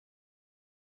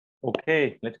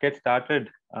Okay, let's get started.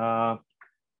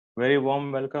 Very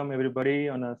warm welcome, everybody,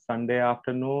 on a Sunday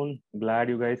afternoon. Glad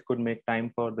you guys could make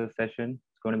time for this session.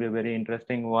 It's going to be a very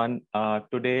interesting one.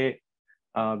 Today,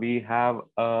 we have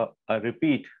a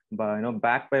repeat,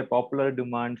 backed by popular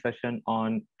demand session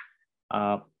on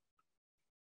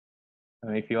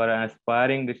if you are an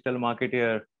aspiring digital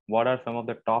marketer, what are some of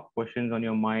the top questions on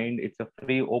your mind? It's a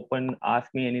free, open,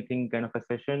 ask me anything kind of a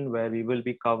session where we will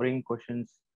be covering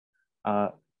questions uh,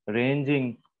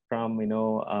 ranging from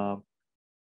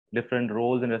different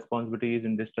roles and responsibilities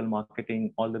in digital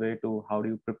marketing all the way to how do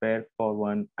you prepare for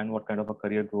one and what kind of a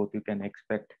career growth you can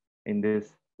expect in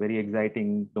this very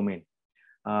exciting domain.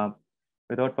 uh,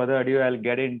 Without further ado, I'll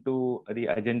get into the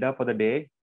agenda for the day.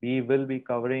 We will be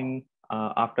covering,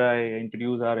 after I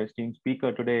introduce our esteemed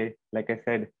speaker today, like I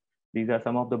said, these are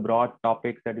some of the broad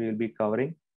topics that we will be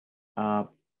covering, uh,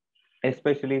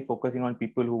 especially focusing on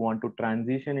people who want to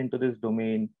transition into this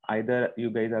domain. Either you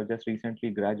guys have just recently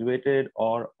graduated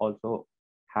or also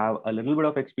have a little bit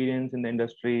of experience in the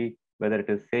industry, whether it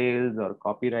is sales or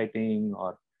copywriting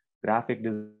or graphic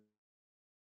design,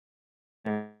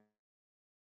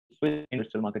 switch in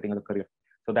digital marketing as a career.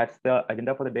 So that's the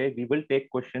agenda for the day. We will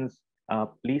take questions.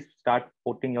 Please start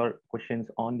putting your questions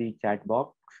on the chat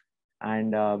box,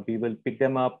 and we will pick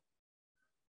them up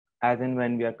as and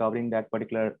when we are covering that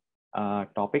particular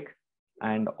topic.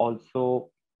 And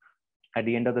also at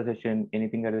the end of the session,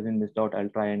 anything that isn't missed out, I'll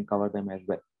try and cover them as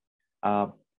well. Uh,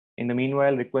 in the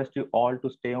meanwhile, request you all to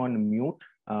stay on mute.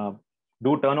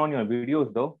 Do turn on your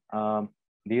videos though.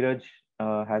 Dheeraj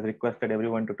has requested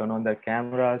everyone to turn on their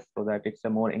cameras so that it's a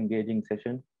more engaging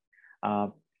session. Uh,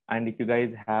 and if you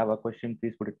guys have a question,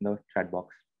 please put it in the chat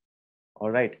box.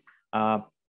 All right.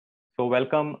 So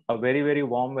welcome, a very, very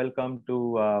warm welcome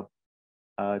to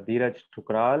Dheeraj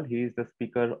Thukral. He is the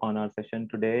speaker on our session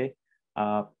today.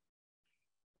 A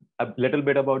little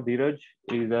bit about Dheeraj.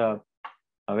 He's a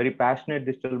very passionate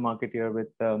digital marketer with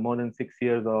more than 6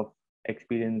 years of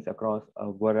experience across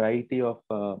a variety of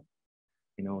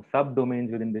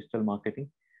subdomains within digital marketing.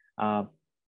 Uh,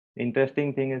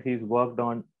 Interesting thing is he's worked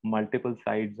on multiple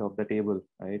sides of the table,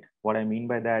 right? What I mean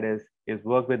by that is he's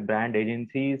worked with brand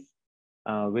agencies,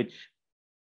 which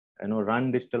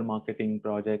run digital marketing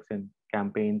projects and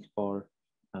campaigns for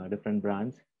different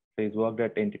brands. So he's worked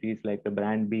at entities like the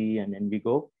Brand B and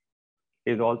Envigo.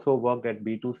 He's also worked at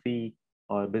B2C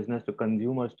or business to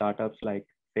consumer startups like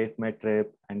SafeMetrip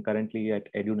and currently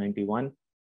at Edu91,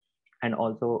 and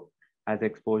also has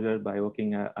exposure by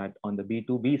working on the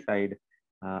B2B side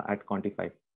at Quantify.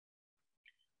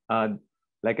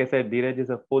 Like I said, Dheeraj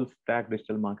is a full stack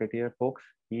digital marketer, folks.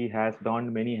 He has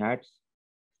donned many hats: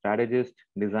 strategist,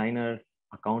 designer,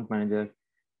 account manager,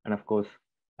 and of course,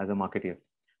 as a marketer.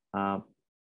 Uh,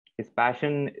 his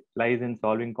passion lies in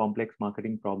solving complex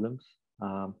marketing problems.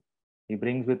 He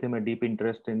brings with him a deep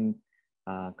interest in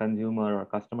consumer or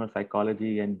customer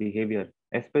psychology and behavior,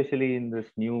 especially in this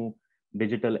new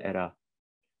digital era.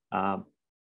 Uh,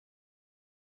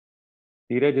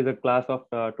 Dheeraj is a class of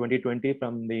 2020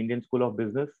 from the Indian School of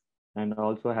Business and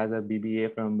also has a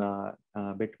BBA from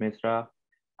BIT Mesra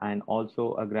and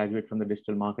also a graduate from the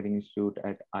Digital Marketing Institute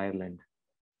at Ireland.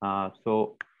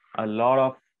 So a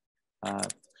lot of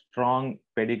strong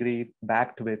pedigree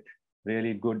backed with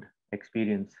really good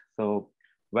experience. So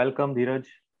welcome, Dheeraj.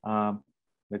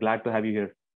 We're glad to have you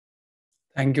here.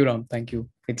 Thank you, Ram. Thank you.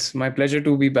 It's my pleasure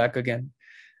to be back again.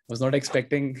 I was not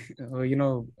expecting,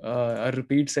 a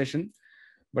repeat session,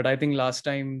 but I think last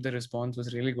time the response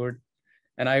was really good.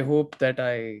 And I hope that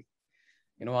I,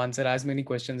 answer as many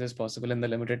questions as possible in the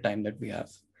limited time that we have.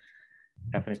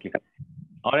 Definitely.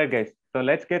 All right, guys. So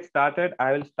let's get started.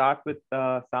 I will start with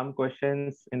some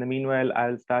questions. In the meanwhile,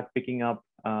 I'll start picking up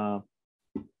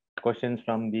questions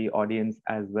from the audience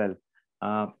as well.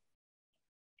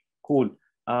 Cool.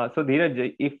 So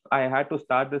Dheeraj, if I had to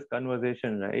start this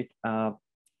conversation, right,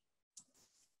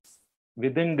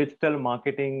 within digital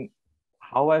marketing,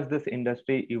 how has this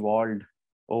industry evolved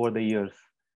over the years?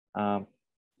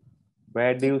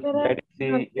 Where do you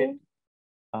see it?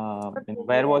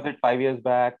 Where was it 5 years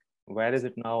back? Where is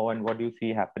it now? And what do you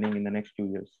see happening in the next 2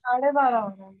 years?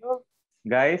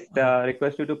 Guys,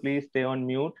 request you to please stay on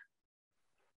mute.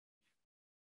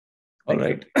 All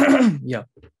right. Yeah.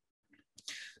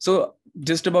 So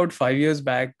just about 5 years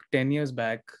back, 10 years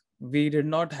back, we did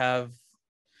not have,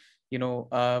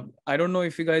 I don't know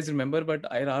if you guys remember, but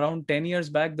around 10 years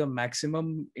back, the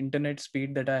maximum internet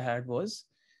speed that I had was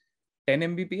 10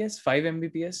 Mbps, 5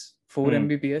 Mbps, 4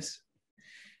 Mbps.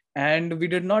 And we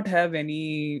did not have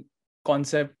any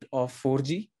concept of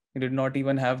 4G. We did not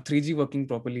even have 3G working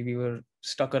properly. We were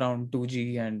stuck around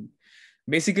 2G and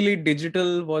Basically,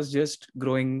 digital was just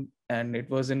growing and it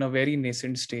was in a very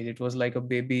nascent stage. It was like a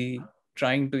baby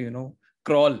trying to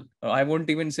crawl. I won't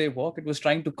even say walk. It was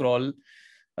trying to crawl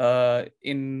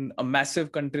in a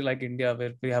massive country like India,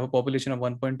 where we have a population of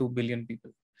 1.2 billion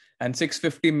people and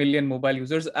 650 million mobile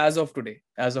users as of today.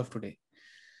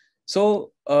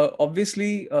 So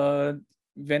obviously,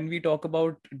 when we talk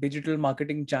about digital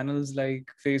marketing channels like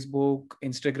Facebook,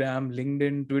 Instagram,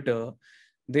 LinkedIn, Twitter,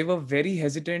 they were very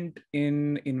hesitant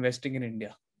in investing in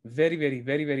India. Very, very,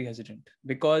 very, very hesitant,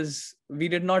 because we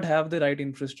did not have the right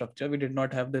infrastructure. We did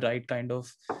not have the right kind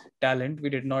of talent. We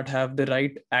did not have the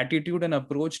right attitude and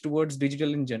approach towards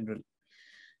digital in general.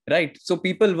 Right. So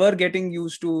people were getting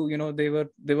used to, they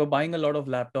were buying a lot of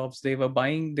laptops.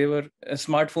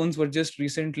 Smartphones were just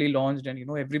recently launched, and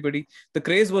everybody, the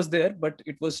craze was there, but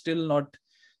it was still not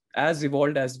as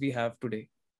evolved as we have today.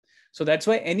 So that's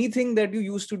why anything that you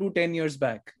used to do 10 years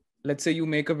back, let's say you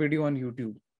make a video on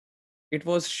YouTube, it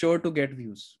was sure to get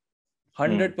views.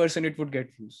 100% it would get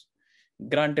views.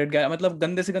 Granted, मतलब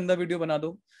गंदे से गंदा video बना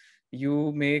दो.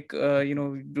 You make,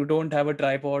 you don't have a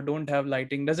tripod, don't have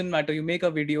lighting, doesn't matter. You make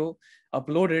a video,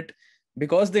 upload it.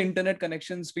 Because the internet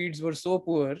connection speeds were so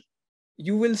poor,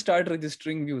 you will start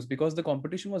registering views because the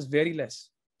competition was very less.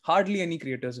 Hardly any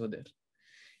creators were there.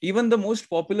 Even the most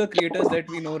popular creators that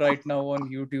we know right now on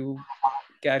YouTube,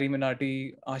 Carrie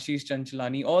Minati, Ashish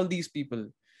Chanchalani, all these people,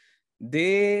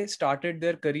 they started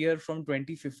their career from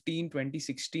 2015,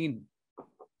 2016.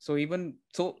 So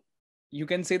you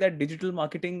can say that digital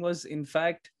marketing was, in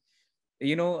fact,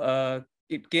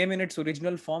 it came in its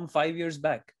original form 5 years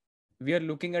back. We are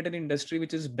looking at an industry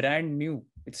which is brand new.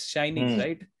 It's shining,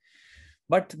 right?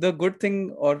 But the good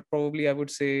thing, or probably I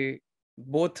would say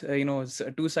both,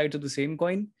 two sides of the same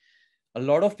coin. A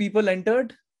lot of people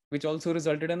entered, which also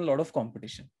resulted in a lot of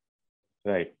competition.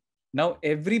 Right. Now,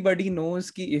 everybody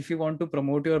knows that if you want to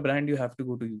promote your brand, you have to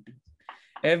go to YouTube.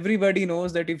 Everybody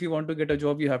knows that if you want to get a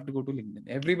job, you have to go to LinkedIn.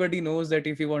 Everybody knows that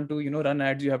if you want to, run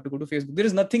ads, you have to go to Facebook. There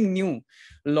is nothing new.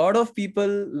 A lot of people,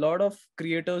 a lot of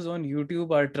creators on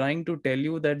YouTube are trying to tell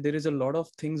you that there is a lot of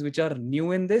things which are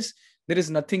new in this. There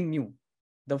is nothing new.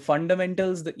 The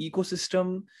fundamentals, the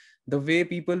ecosystem, the way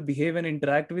people behave and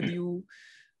interact with you,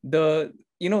 the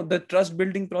trust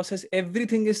building process,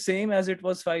 everything is same as it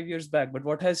was 5 years back. But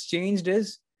what has changed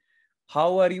is,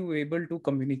 how are you able to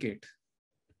communicate?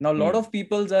 Now, a lot of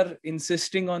people are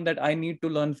insisting on that. I need to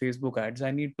learn Facebook ads. I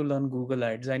need to learn Google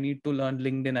ads. I need to learn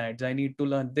LinkedIn ads. I need to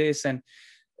learn this. And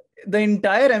the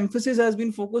entire emphasis has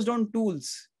been focused on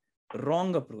tools.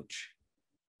 Wrong approach.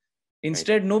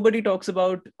 Instead, nobody talks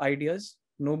about ideas.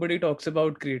 Nobody talks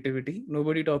about creativity.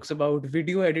 Nobody talks about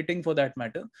video editing, for that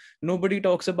matter. Nobody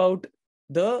talks about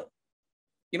the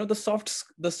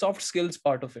soft skills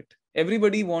part of it.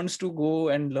 Everybody wants to go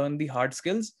and learn the hard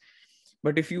skills.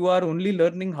 But if you are only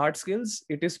learning hard skills,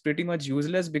 it is pretty much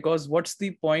useless, because what's the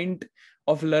point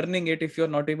of learning it if you're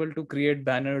not able to create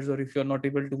banners, or if you're not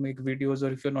able to make videos,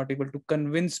 or if you're not able to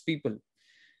convince people?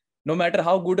 No matter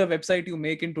how good a website you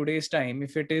make in today's time,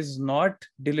 if it is not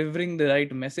delivering the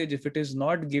right message, if it is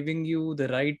not giving you the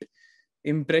right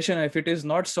impression, if it is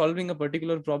not solving a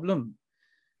particular problem,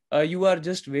 you are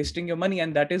just wasting your money.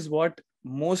 And that is what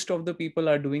most of the people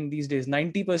are doing these days.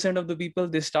 90% of the people,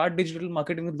 they start digital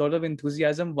marketing with a lot of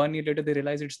enthusiasm. 1 year later, they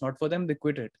realize it's not for them. They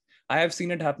quit it. I have seen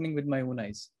it happening with my own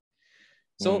eyes.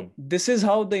 So this is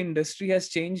how the industry has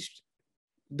changed.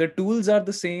 The tools are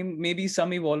the same. Maybe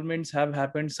some evolvements have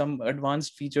happened. Some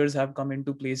advanced features have come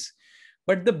into place.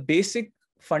 But the basic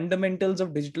fundamentals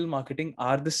of digital marketing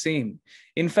are the same.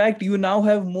 In fact, you now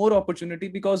have more opportunity,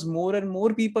 because more and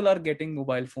more people are getting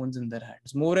mobile phones in their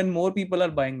hands. More and more people are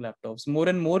buying laptops. More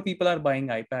and more people are buying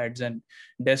iPads and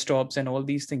desktops and all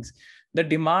these things. The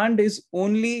demand is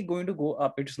only going to go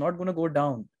up. It's not going to go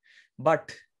down.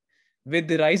 But with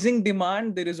the rising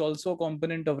demand, there is also a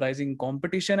component of rising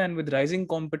competition. And with rising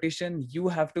competition, you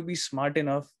have to be smart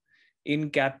enough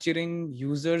in capturing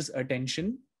users'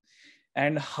 attention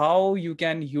and how you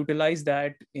can utilize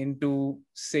that into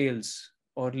sales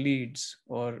or leads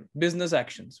or business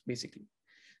actions, basically.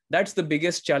 That's the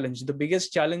biggest challenge. The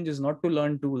biggest challenge is not to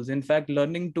learn tools. In fact,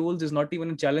 learning tools is not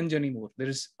even a challenge anymore. There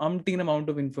is umpteen amount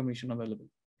of information available,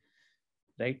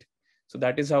 right? So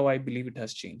that is how I believe it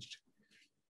has changed.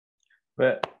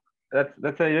 Well,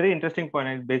 that's a very interesting point.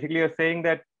 And basically, you're saying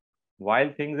that while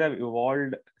things have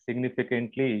evolved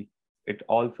significantly, it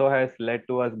also has led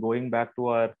to us going back to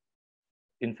our,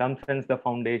 in some sense, the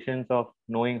foundations of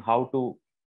knowing how to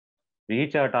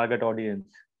reach our target audience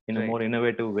in a more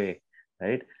innovative way,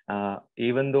 right?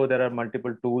 Even though there are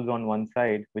multiple tools on one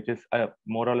side, which is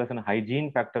more or less a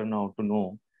hygiene factor now to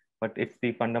know, but it's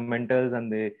the fundamentals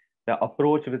and the the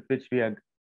approach with which we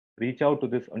reach out to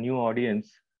this new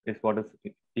audience is what is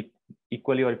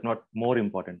equally, or if not more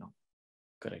important now.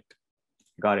 Correct.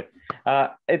 Got it.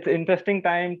 It's interesting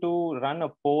time to run a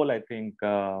poll, I think,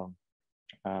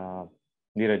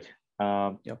 Dheeraj.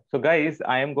 Yep. So guys,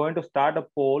 I am going to start a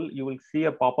poll. You will see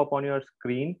a pop-up on your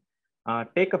screen.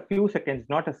 Take a few seconds,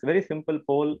 not a very simple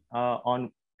poll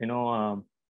on,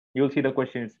 you'll see the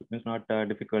questions. It's not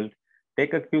difficult.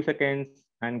 Take a few seconds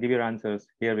and give your answers.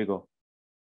 Here we go.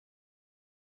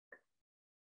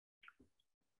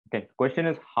 Okay, question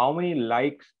is, how many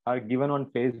likes are given on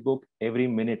Facebook every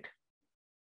minute?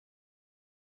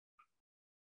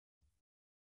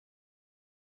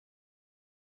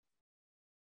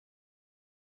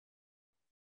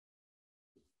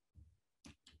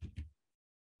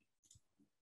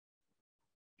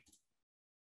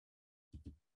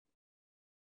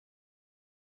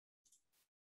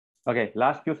 Okay,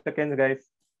 last few seconds, guys.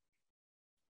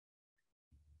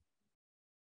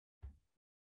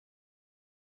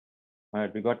 All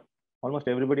right, we got almost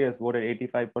everybody has voted.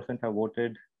 85% have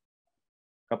voted.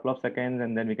 Couple of seconds,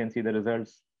 and then we can see the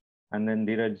results. And then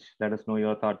Dheeraj, let us know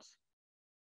your thoughts.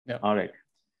 Yeah. All right.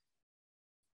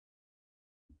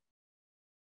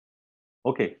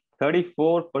 Okay,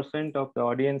 34% of the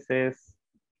audience says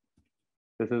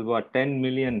this is what, 10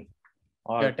 million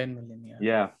or 10 million.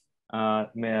 Yeah.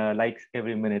 Likes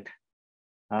every minute.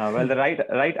 Well, the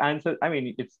right answer, I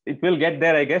mean, it will get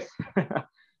there, I guess.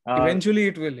 Eventually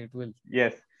it will.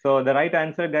 Yes. So the right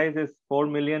answer, guys, is 4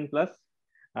 million plus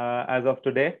as of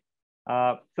today.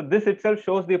 So this itself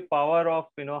shows the power of,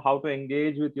 how to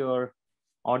engage with your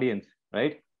audience,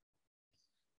 right?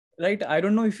 Right. I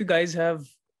don't know if you guys have,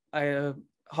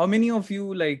 how many of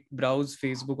you like browse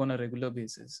Facebook on a regular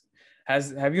basis?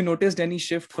 Have you noticed any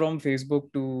shift from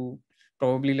Facebook to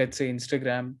probably, let's say,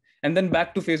 Instagram and then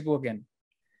back to Facebook again?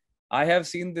 I have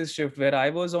seen this shift where I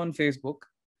was on Facebook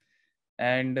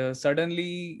and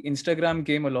suddenly Instagram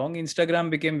came along. Instagram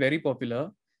became very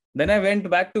popular. Then I went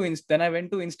back to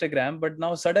Instagram, but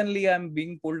now suddenly I'm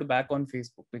being pulled back on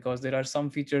Facebook because there are some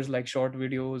features like short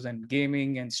videos and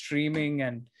gaming and streaming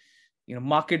and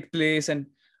marketplace and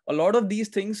a lot of these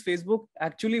things. Facebook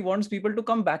actually wants people to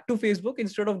come back to Facebook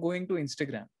instead of going to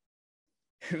Instagram.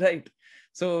 Right.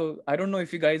 So I don't know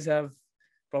if you guys have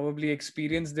probably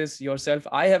experienced this yourself.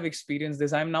 I have experienced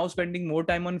this. I'm now spending more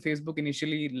time on Facebook.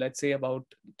 Initially, let's say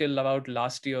till about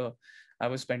last year, I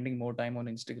was spending more time on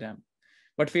Instagram.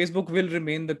 But Facebook will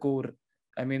remain the core.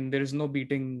 I mean, there is no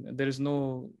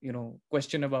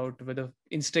question about whether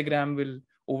Instagram will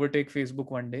overtake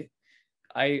Facebook one day.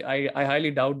 I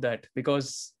highly doubt that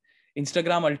because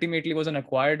Instagram ultimately was an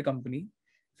acquired company.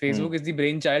 Facebook is the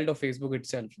brainchild of Facebook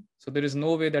itself. So there is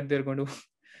no way that they're going to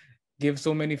give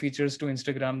so many features to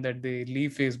Instagram that they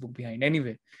leave Facebook behind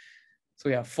anyway. So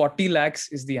yeah, 40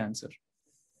 lakhs is the answer.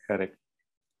 Correct.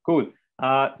 Cool.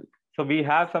 So we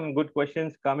have some good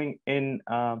questions coming in.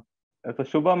 So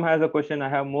Shubham has a question. I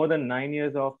have more than 9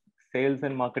 years of sales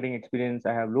and marketing experience.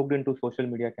 I have looked into social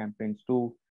media campaigns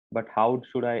too, but how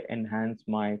should I enhance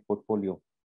my portfolio?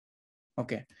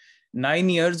 Okay. 9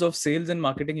 years of sales and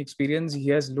marketing experience. He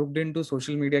has looked into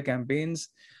social media campaigns,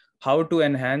 how to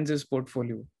enhance his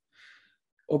portfolio.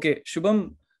 Okay,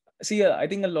 Shubham, see, I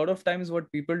think a lot of times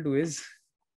what people do is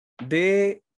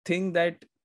they think that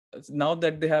now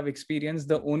that they have experience,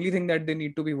 the only thing that they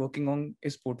need to be working on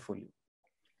is portfolio.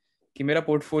 कि मेरा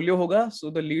portfolio होगा, so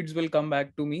the leads will come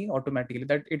back to me automatically.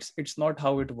 That it's not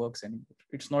how it works anymore.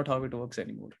 It's not how it works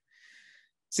anymore.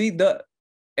 See, the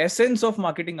essence of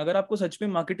marketing, अगर आपको सच में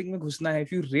marketing में घुसना है,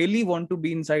 if you really want to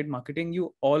be inside marketing,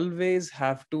 you always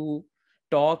have to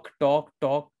talk,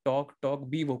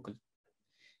 be vocal.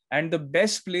 And the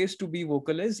best place to be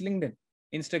vocal is LinkedIn,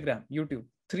 Instagram, YouTube.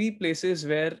 3 places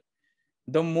where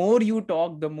the more you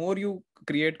talk, the more you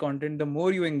create content, the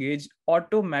more you engage,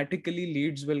 automatically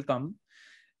leads will come.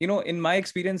 In my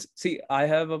experience, see, I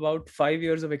have about 5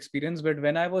 years of experience, but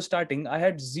when I was starting, I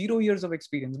had 0 years of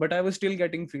experience, but I was still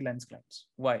getting freelance clients.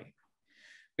 Why?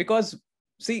 Because,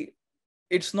 see,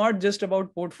 it's not just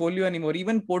about portfolio anymore.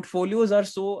 Even portfolios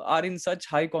are in such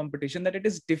high competition that it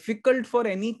is difficult for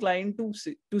any client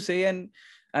to say and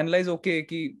analyze, okay,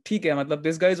 ki, theek hai, matlab,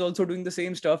 this guy is also doing the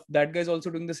same stuff, that guy is also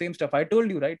doing the same stuff. I told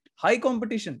you, right? High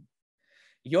competition.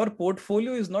 Your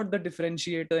portfolio is not the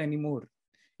differentiator anymore.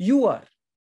 You are.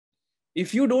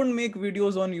 If you don't make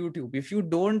videos on YouTube, if you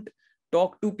don't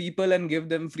talk to people and give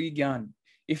them free gyan,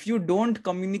 if you don't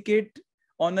communicate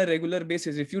on a regular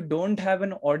basis, if you don't have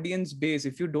an audience base,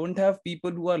 if you don't have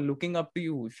people who are looking up to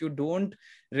you, if you don't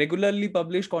regularly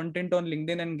publish content on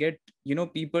LinkedIn and get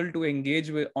people to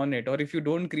engage on it, or if you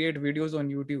don't create videos on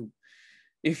YouTube,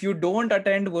 if you don't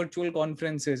attend virtual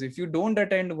conferences, if you don't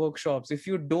attend workshops, if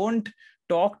you don't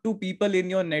talk to people in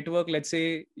your network, let's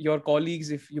say your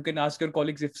colleagues, if you can ask your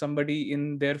colleagues if somebody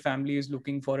in their family is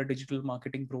looking for a digital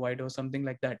marketing provider or something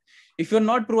like that. If you're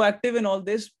not proactive in all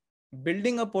this,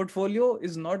 building a portfolio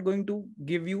is not going to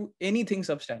give you anything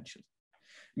substantial,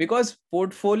 because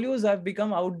portfolios have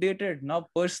become outdated. Now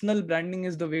personal branding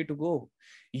is the way to go.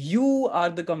 You are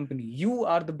the company, you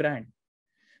are the brand.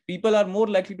 People are more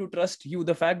likely to trust you.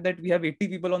 The fact that we have 80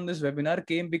 people on this webinar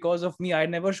came because of me. I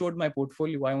never showed my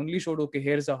portfolio. I only showed, okay,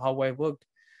 here's how I worked.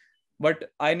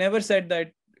 But I never said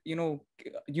that, you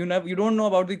don't know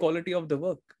about the quality of the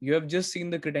work. You have just seen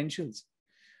the credentials.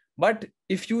 But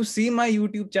if you see my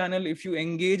YouTube channel, if you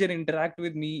engage and interact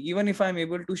with me, even if I'm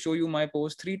able to show you my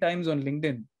post 3 times on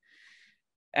LinkedIn,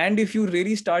 and if you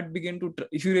really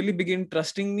if you really begin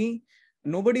trusting me,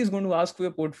 nobody is going to ask for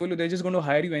your portfolio. They're just going to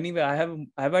hire you anyway.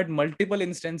 I've had multiple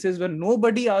instances where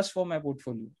nobody asked for my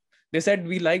portfolio. They said,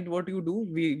 we liked what you do,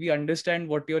 we understand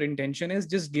what your intention is,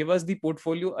 just give us the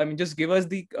portfolio, I mean, just give us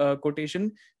the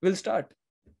quotation, we'll start.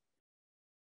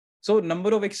 So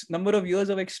number of years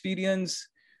of experience,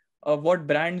 what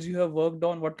brands you have worked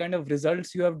on, what kind of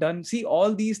results you have done. See,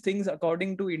 all these things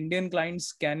according to Indian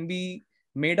clients can be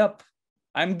made up.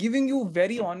 I'm giving you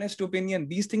very honest opinion.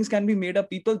 These things can be made up.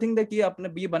 People think that ye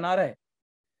apna ye bana raha hai.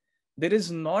 There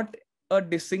is not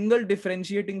a single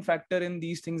differentiating factor in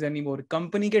these things anymore.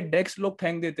 Company ke decks log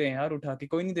फेंक देते हैं यार उठा के,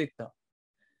 कोई नहीं देखता.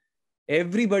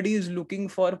 Everybody is looking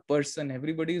for person.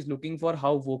 Everybody is looking for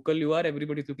how vocal you are.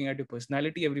 Everybody is looking at your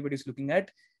personality. Everybody is looking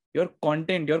at your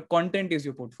content. Your content is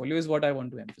your portfolio, is what I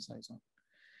want to emphasize on.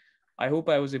 I hope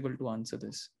I was able to answer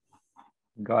this.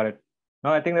 Got it. No,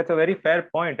 I think that's a very fair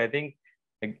point. I think,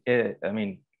 I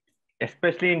mean,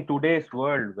 especially in today's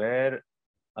world where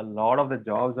a lot of the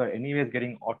jobs are anyways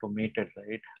getting automated,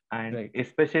 right? And Right.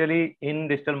 especially in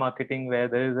digital marketing where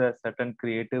there is a certain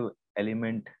creative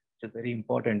element which is very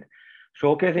important,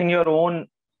 showcasing your own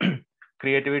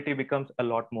creativity becomes a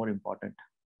lot more important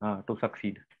to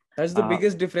succeed. That's the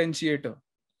biggest differentiator.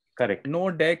 Correct. No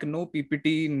deck, no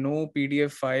PPT, no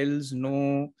PDF files,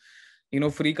 no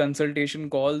free consultation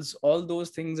calls. All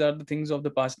those things are the things of the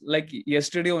past. Like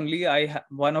yesterday only,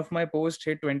 one of my posts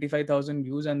hit 25,000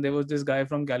 views, and there was this guy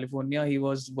from California. He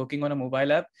was working on a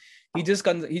mobile app. He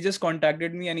just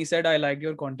contacted me and he said, I like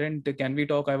your content, can we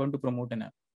talk? I want to promote an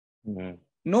app. Mm-hmm.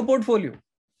 No portfolio,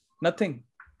 nothing.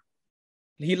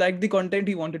 He liked the content,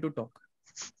 he wanted to talk.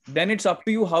 Then it's up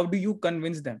to you, how do you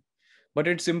convince them? But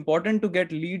it's important to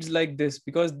get leads like this,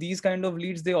 because these kind of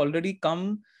leads, they already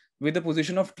come with a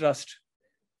position of trust.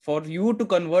 For you to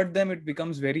convert them, it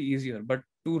becomes very easier. But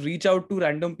to reach out to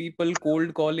random people,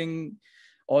 cold calling,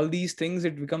 all these things,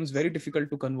 it becomes very difficult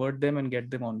to convert them and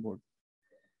get them on board.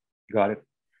 Got it.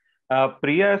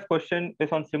 Priya's question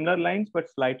is on similar lines, but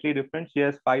slightly different. She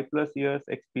has 5+ years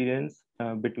experience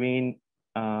between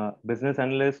business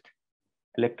analyst,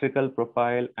 electrical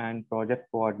profile, and project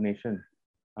coordination.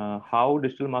 How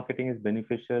digital marketing is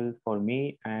beneficial for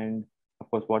me, and of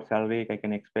course, what salary I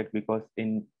can expect, because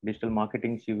in digital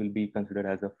marketing, she will be considered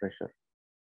as a fresher.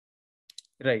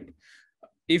 Right.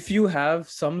 If you have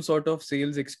some sort of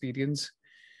sales experience,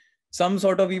 some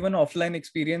sort of even offline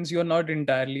experience, you're not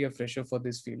entirely a fresher for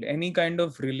this field. Any kind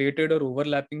of related or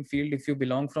overlapping field, if you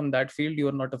belong from that field,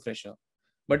 you're not a fresher.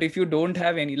 But if you don't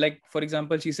have any, like for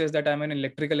example, she says that I'm an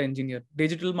electrical engineer,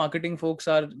 digital marketing folks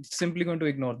are simply going to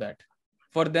ignore that.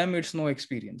 For them, it's no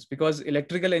experience, because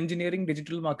electrical engineering,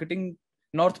 digital marketing,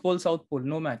 North Pole, South Pole,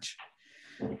 no match.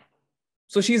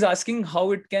 So she's asking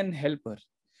how it can help her.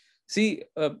 See,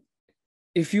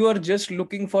 if you are just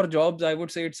looking for jobs, I would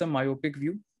say it's a myopic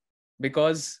view,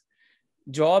 because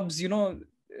jobs,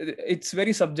 it's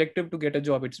very subjective to get a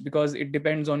job. It's because it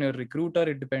depends on your recruiter,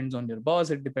 it depends on your boss,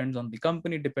 it depends on the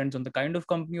company, it depends on the kind of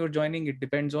company you're joining, it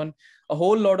depends on a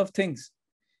whole lot of things,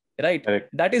 right? Correct.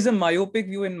 That is a myopic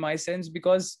view in my sense,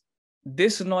 because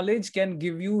this knowledge can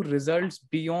give you results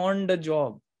beyond a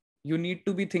job. You need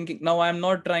to be thinking. Now, I'm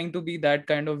not trying to be that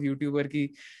kind of YouTuber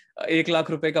ki 1 lakh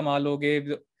rupees kama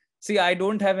loge. See, I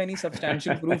don't have any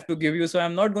substantial proof to give you, so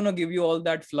I'm not going to give you all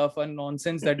that fluff and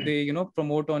nonsense that they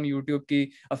promote on YouTube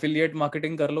ki affiliate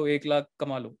marketing kar lo, 1 lakh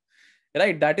kama lo.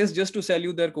 Right? That is just to sell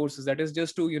you their courses. That is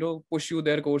just to push you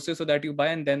their courses so that you buy,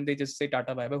 and then they just say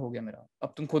tata bye bye, ho gaya mera,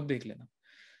 ab tum khud dekh lena.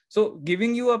 So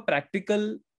giving you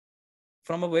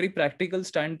from a very practical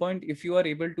standpoint, if you are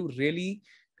able to really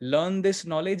learn this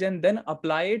knowledge and then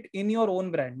apply it in your own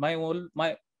brand, my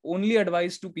only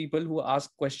advice to people who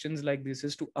ask questions like this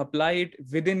is to apply it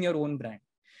within your own brand.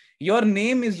 Your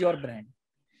name is your brand.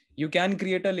 You can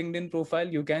create a LinkedIn profile,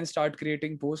 you can start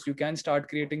creating posts, you can start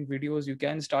creating videos, you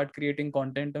can start creating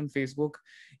content on Facebook,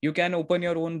 you can open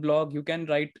your own blog, you can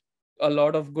write a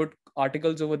lot of good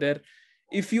articles over there.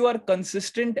 If you are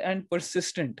consistent and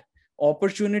persistent,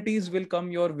 opportunities will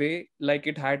come your way like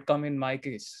it had come in my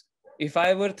case. If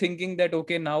I were thinking that,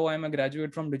 okay, now I'm a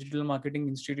graduate from Digital Marketing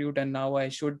Institute and now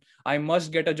I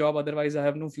must get a job, otherwise I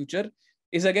have no future,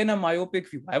 is again a myopic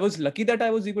view. I was lucky that I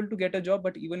was able to get a job,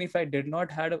 but even if I did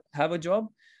not have a job,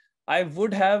 I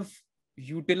would have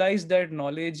utilized that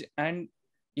knowledge and,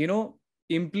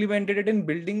 implemented it in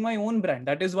building my own brand.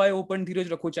 That is why I opened Dheeraj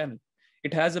Rakho channel.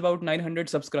 It has about 900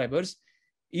 subscribers.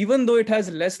 Even though it has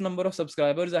less number of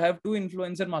subscribers, I have 2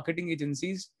 influencer marketing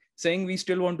agencies saying we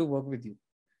still want to work with you.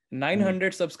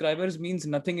 900 subscribers means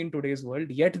nothing in today's world,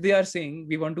 yet they are saying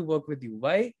we want to work with you.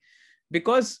 Why?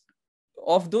 Because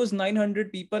of those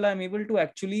 900 people, I'm able to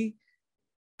actually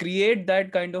create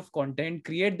that kind of content,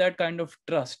 create that kind of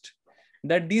trust,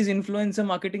 that these influencer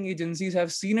marketing agencies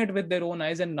have seen it with their own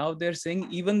eyes, and now they're saying,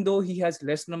 even though he has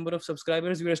less number of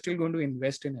subscribers, we are still going to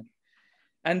invest in him.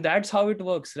 And that's how it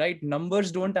works, right?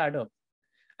 Numbers don't add up.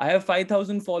 I have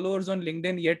 5,000 followers on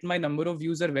LinkedIn, yet my number of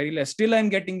views are very less. Still, I'm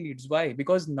getting leads. Why?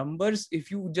 Because numbers, if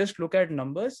you just look at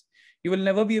numbers, you will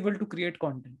never be able to create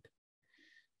content.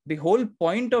 The whole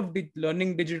point of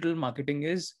learning digital marketing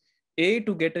is A,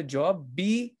 to get a job,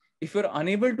 B, if you're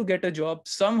unable to get a job,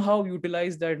 somehow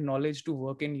utilize that knowledge to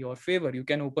work in your favor. You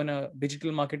can open a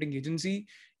digital marketing agency,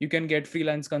 you can get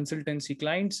freelance consultancy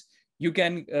clients, you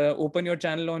can open your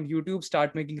channel on YouTube,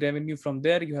 start making revenue from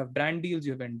there. You have brand deals,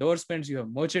 you have endorsements, you have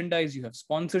merchandise, you have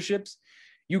sponsorships.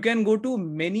 You can go to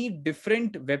many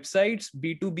different websites,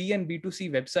 B2B and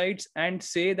B2C websites, and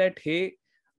say that, hey,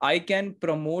 I can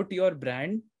promote your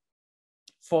brand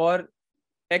for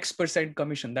X%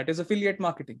 commission. That is affiliate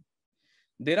marketing.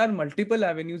 There are multiple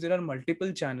avenues, there are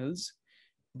multiple channels,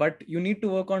 but you need to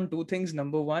work on 2 things.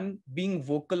 Number 1, being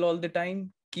vocal all the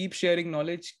time, keep sharing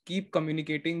knowledge, keep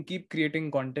communicating, keep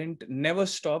creating content, never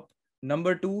stop.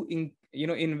 Number 2,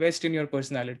 invest in your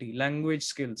personality, language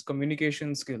skills,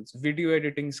 communication skills, video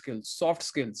editing skills, soft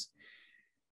skills.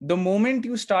 The moment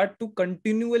you start to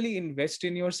continually invest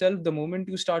in yourself, the moment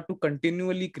you start to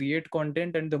continually create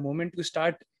content, and the moment you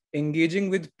start engaging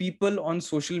with people on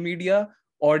social media,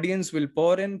 audience will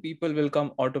pour in, people will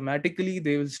come automatically,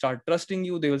 they will start trusting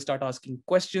you, they will start asking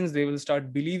questions, they will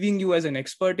start believing you as an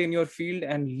expert in your field,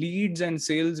 and leads and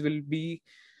sales will be,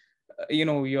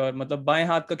 your matlab baएं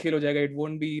हाथ का खेल हो जाएगा. It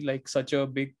won't be like such a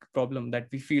big problem that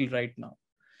we feel right now.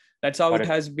 That's how it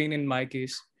has been in my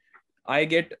case. I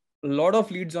get a lot of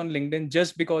leads on LinkedIn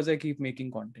just because I keep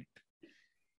making content.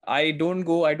 I don't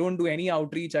do any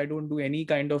outreach. I don't do any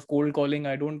kind of cold calling.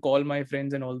 I don't call my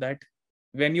friends and all that.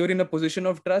 When you're in a position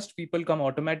of trust, people come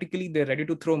automatically. They're ready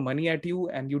to throw money at you,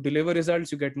 and you deliver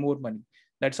results, you get more money.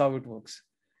 That's how it works.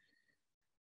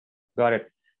 Got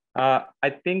it. I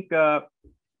think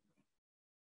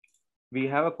we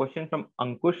have a question from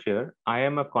Ankush here. I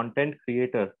am a content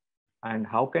creator, and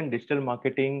how can digital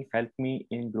marketing help me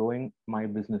in growing my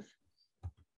business?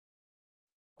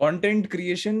 Content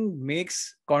creation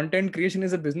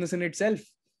is a business in itself.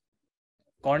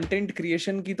 Content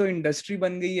creation की तो industry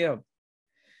बन गई है अब.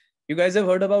 You guys have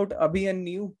heard about Abhi and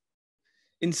New?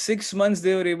 In 6 months,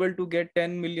 they were able to get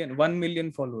 1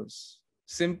 million followers.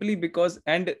 Simply because,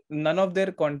 and none of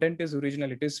their content is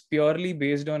original. It is purely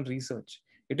based on research.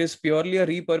 It is purely a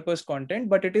repurposed content,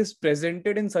 but it is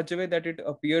presented in such a way that it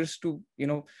appears to,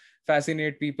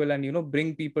 fascinate people and,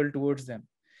 bring people towards them.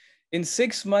 In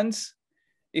 6 months,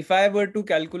 if I were to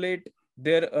calculate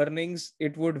their earnings,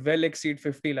 it would well exceed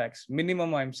 50 lakhs.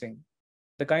 Minimum, I'm saying.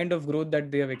 The kind of growth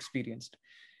that they have experienced.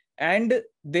 And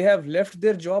they have left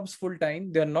their jobs full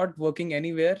time. They're not working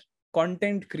anywhere.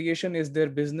 Content creation is their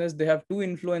business. They have 2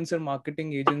 influencer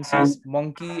marketing agencies,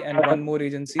 Monkey and one more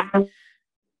agency.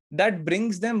 That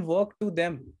brings them work to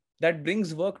them. That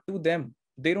brings work to them.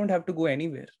 They don't have to go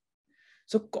anywhere.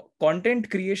 So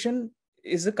content creation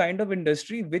is a kind of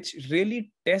industry which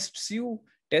really tests you,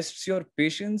 tests your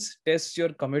patience, tests your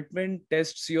commitment,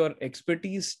 tests your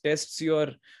expertise, tests your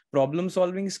problem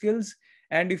solving skills.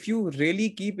 And if you really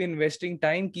keep investing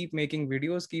time, keep making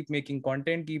videos, keep making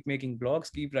content, keep making blogs,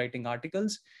 keep writing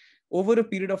articles over a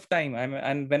period of time,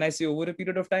 and when I say over a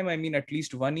period of time, I mean at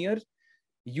least 1 year,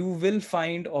 you will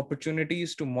find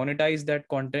opportunities to monetize that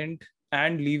content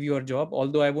and leave your job.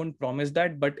 Although I won't promise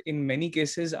that, but in many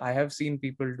cases, I have seen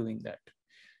people doing that.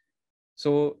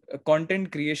 So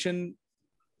content creation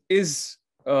is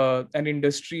an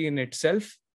industry in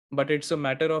itself, but it's a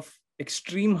matter of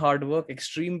extreme hard work,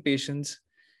 extreme patience,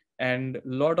 and a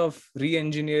lot of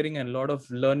re-engineering and a lot of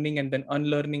learning and then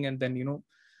unlearning and then,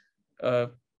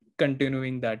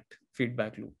 continuing that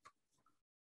feedback loop.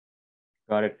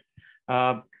 Got it.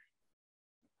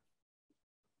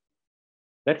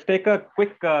 Let's take a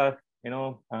quick,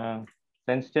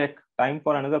 sense check. Time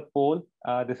for another poll.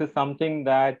 This is something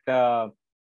that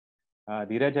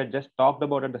Dheeraj had just talked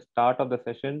about at the start of the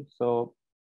session. So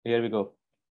here we go.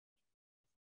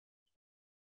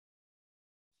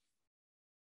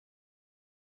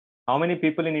 How many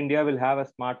people in India will have a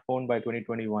smartphone by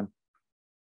 2021?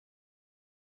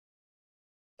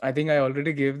 I think I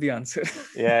already gave the answer.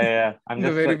 Yeah. I'm in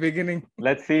the very beginning.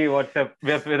 Let's see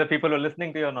whether people are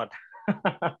listening to you or not.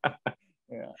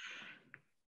 Yeah.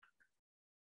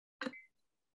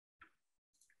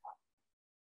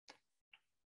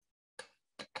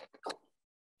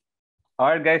 All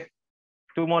right, guys.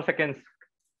 2 more seconds.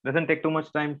 Doesn't take too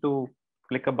much time to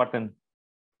click a button.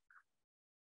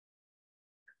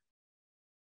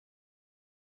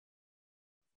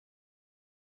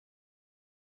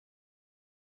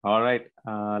 All right.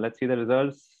 Let's see the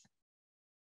results.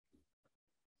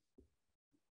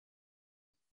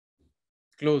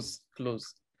 Close.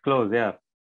 Yeah.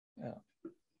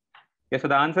 So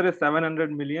the answer is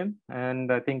 700 million.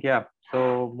 And I think,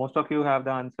 so most of you have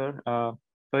the answer.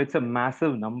 So it's a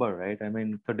massive number, right? I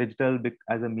mean, so digital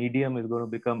as a medium is going to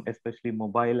become, especially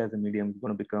mobile as a medium, is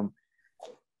going to become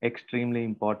extremely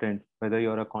important, whether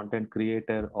you're a content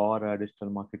creator or a digital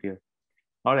marketer.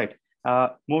 All right.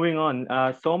 Moving on.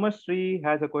 Somasri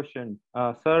has a question.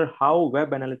 Sir, how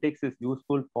web analytics is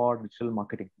useful for digital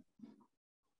marketing?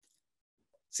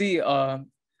 See,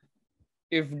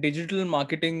 if digital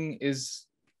marketing is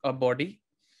a body,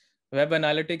 web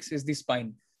analytics is the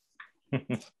spine.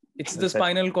 It's the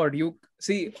spinal cord. You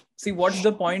see what's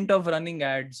the point of running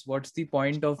ads? What's the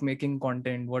point of making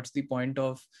content? What's the point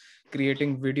of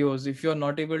creating videos if you're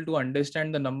not able to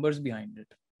understand the numbers behind it?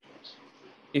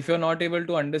 If you're not able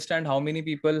to understand how many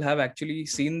people have actually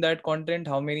seen that content,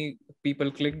 how many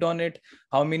people clicked on it,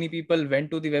 how many people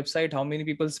went to the website, how many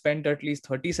people spent at least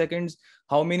 30 seconds,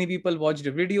 how many people watched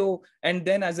a video, and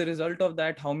then as a result of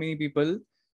that, how many people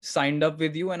signed up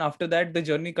with you, and after that the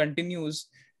journey continues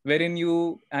wherein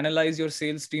you analyze your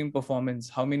sales team performance,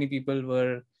 how many people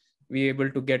were we able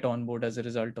to get on board as a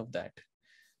result of that.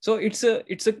 So it's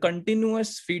a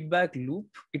continuous feedback loop.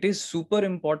 It is super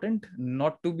important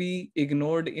not to be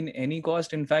ignored in any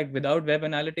cost. In fact, without web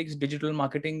analytics, digital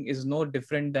marketing is no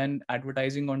different than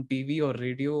advertising on TV or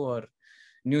radio or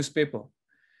newspaper,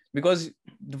 because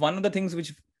one of the things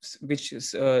which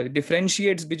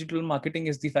differentiates digital marketing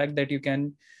is the fact that you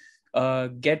can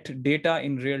get data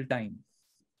in real time.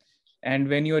 And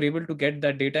when you are able to get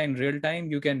that data in real time,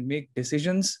 you can make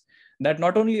decisions that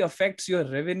not only affects your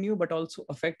revenue, but also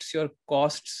affects your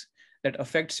costs, that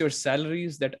affects your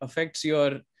salaries, that affects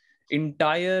your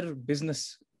entire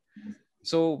business.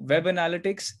 So web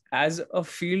analytics as a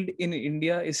field in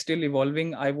India is still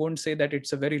evolving. I won't say that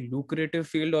it's a very lucrative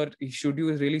field or should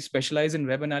you really specialize in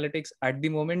web analytics at the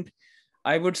moment.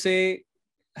 I would say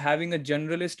having a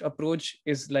generalist approach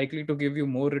is likely to give you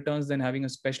more returns than having a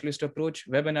specialist approach.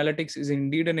 Web analytics is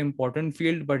indeed an important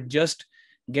field, but just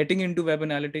getting into web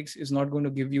analytics is not going to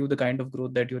give you the kind of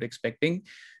growth that you're expecting.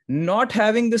 Not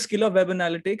having the skill of web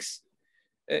analytics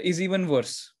is even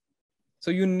worse.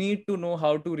 So you need to know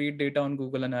how to read data on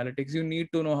Google Analytics. You need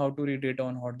to know how to read data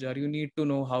on Hotjar. You need to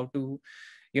know how to,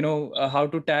 how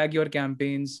to tag your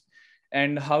campaigns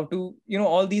and how to,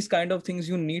 all these kind of things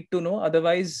you need to know.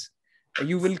 Otherwise,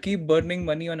 you will keep burning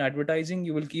money on advertising.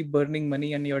 You will keep burning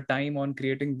money and your time on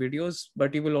creating videos,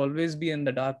 but you will always be in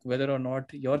the dark whether or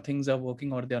not your things are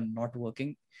working or they are not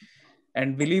working.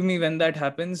 And believe me, when that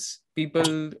happens,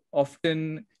 people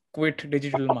often quit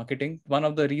digital marketing. One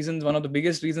of the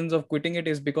biggest reasons of quitting it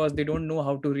is because they don't know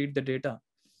how to read the data.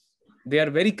 They are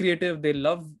very creative. They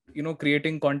love,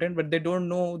 creating content, but they don't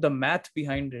know the math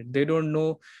behind it. They don't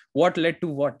know what led to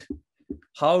what.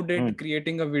 How did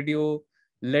creating a video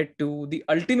led to the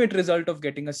ultimate result of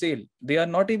getting a sale? They are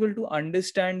not able to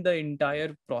understand the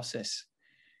entire process.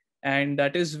 And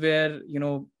that is where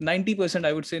 90%,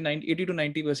 I would say 80 to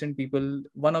 90% people,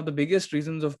 one of the biggest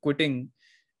reasons of quitting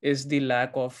is the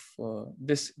lack of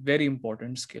this very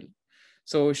important skill.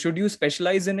 So should you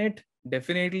specialize in it?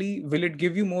 Definitely. Will it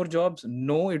give you more jobs?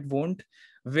 No, it won't.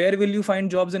 Where will you find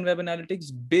jobs in web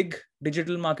analytics? Big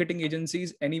digital marketing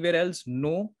agencies. Anywhere else?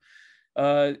 No.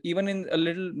 Even in a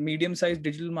little medium-sized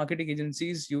digital marketing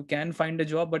agencies, you can find a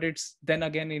job, but it's then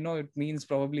again, it means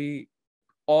probably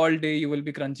all day you will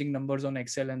be crunching numbers on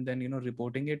Excel and then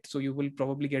reporting it. So you will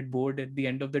probably get bored at the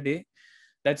end of the day.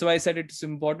 That's why I said it's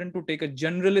important to take a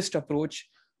generalist approach,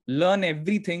 learn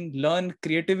everything, learn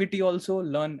creativity also,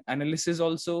 learn analysis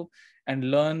also,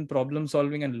 and learn problem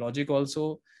solving and logic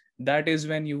also. That is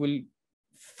when you will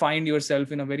find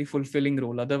yourself in a very fulfilling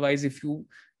role. Otherwise, if you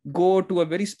go to a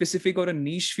very specific or a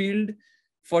niche field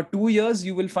for 2 years,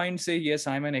 you will find, say, yes,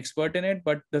 I'm an expert in it,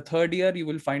 but the third year you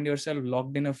will find yourself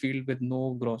locked in a field with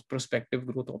no growth, prospective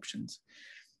growth options.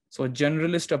 So a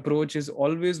generalist approach is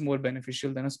always more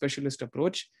beneficial than a specialist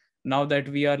approach, now that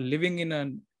we are living in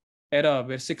an era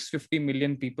where 650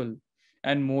 million people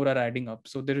and more are adding up.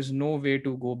 So there is no way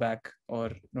to go back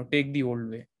or take the old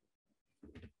way.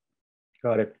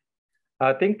 Correct.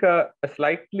 I think a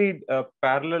slightly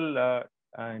parallel,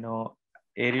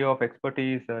 area of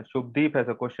expertise. Shubdeep has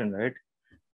a question, right?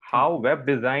 How web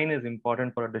design is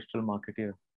important for a digital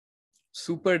marketer?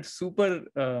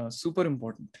 Super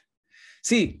important.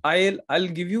 See, I'll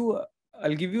give you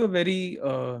a very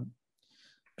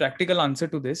practical answer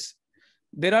to this.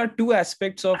 There are two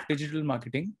aspects of digital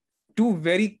marketing, two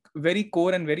very, very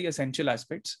core and very essential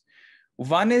aspects.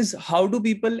 One is, how do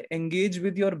people engage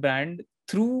with your brand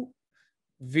through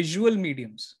visual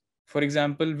mediums? For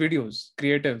example, videos,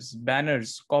 creatives,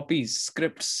 banners, copies,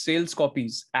 scripts, sales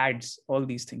copies, ads, all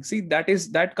these things. See,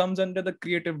 that comes under the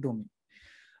creative domain.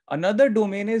 Another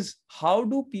domain is, how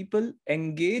do people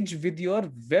engage with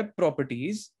your web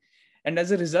properties? And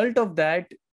as a result of that,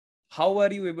 how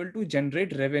are you able to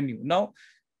generate revenue? Now,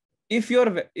 if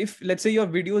let's say your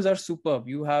videos are superb,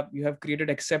 you have created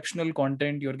exceptional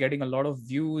content, you're getting a lot of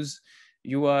views,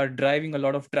 you are driving a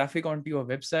lot of traffic onto your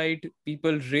website,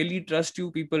 people really trust you,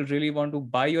 people really want to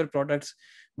buy your products,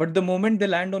 but the moment they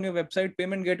land on your website,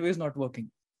 payment gateway is not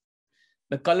working.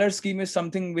 The color scheme is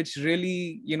something which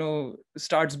really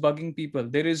starts bugging people.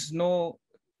 There is no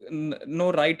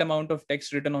right amount of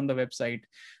text written on the website.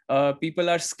 People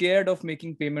are scared of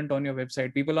making payment on your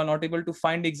website. People are not able to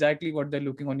find exactly what they're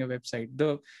looking on your website.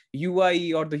 The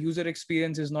UI or the user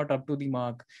experience is not up to the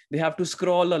mark. They have to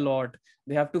scroll a lot,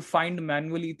 they have to find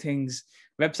manually things,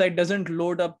 website doesn't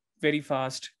load up very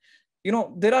fast.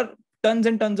 There are tons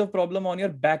and tons of problem on your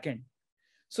back end.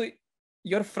 So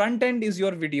your front end is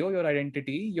your video, your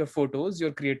identity, your photos,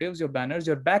 your creatives, your banners.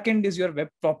 Your back end is your web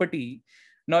property.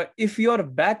 Now, if your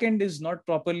back end is not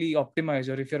properly optimized,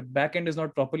 or if your back end is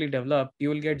not properly developed, you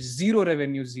will get zero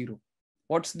revenue, zero.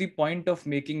 What's the point of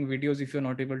making videos if you're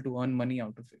not able to earn money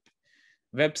out of it?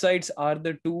 Websites are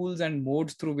the tools and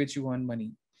modes through which you earn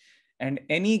money. And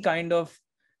any kind of,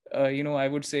 I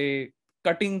would say,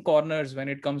 cutting corners when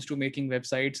it comes to making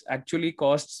websites actually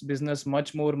costs business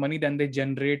much more money than they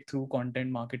generate through content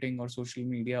marketing or social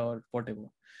media or whatever.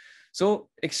 So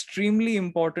extremely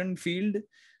important field.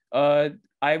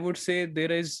 I would say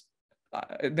there is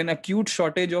an acute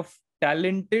shortage of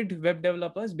talented web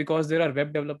developers, because there are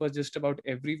web developers just about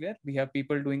everywhere. We have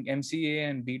people doing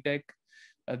MCA and BTech.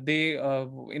 They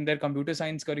in their computer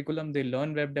science curriculum, they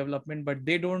learn web development, but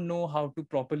they don't know how to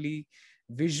properly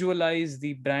visualize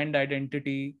the brand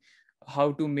identity,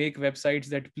 how to make websites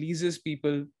that pleases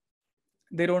people.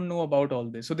 They don't know about all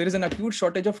this. So there is an acute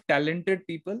shortage of talented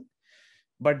people.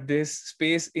 But this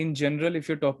space in general, if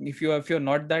you're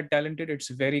not that talented, it's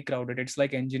very crowded. It's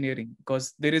like engineering,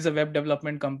 because there is a web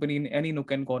development company in any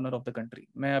nook and corner of the country.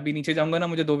 मैं अभी नीचे जाऊंगा ना,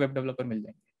 मुझे 2 web developer मिल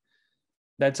जाएंगे.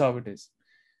 That's how it is.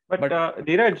 But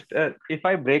Dheeraj, if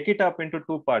I break it up into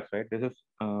two parts, right? This is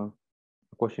a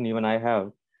question even I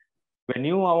have. When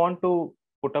you want to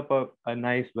put up a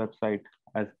nice website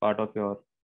as part of your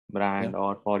brand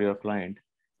or for your client,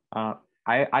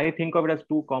 I think of it as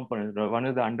two components. One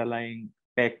is the underlying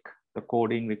tech, the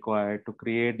coding required to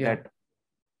create that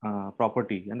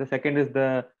property, and the second is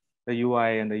the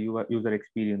UI and the user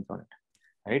experience on it.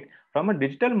 Right? From a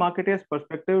digital marketer's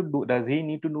perspective, does he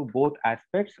need to know both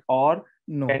aspects, or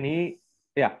no? Can he?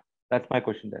 Yeah, that's my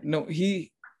question there. No,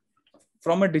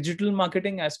 from a digital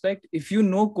marketing aspect, if you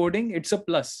know coding, it's a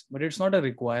plus, but it's not a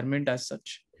requirement as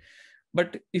such.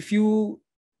 But if you're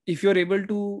able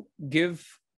to give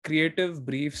creative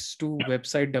briefs to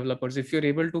website developers, if you're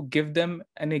able to give them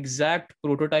an exact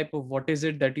prototype of what is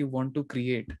it that you want to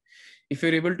create, if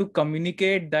you're able to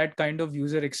communicate that kind of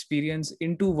user experience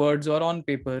into words or on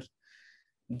paper,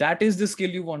 that is the skill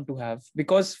you want to have.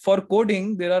 Because for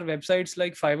coding, there are websites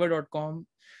like fiverr.com,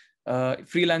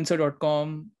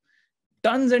 freelancer.com,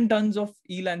 tons and tons of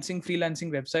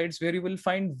freelancing websites where you will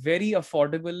find very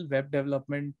affordable web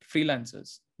development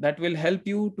freelancers that will help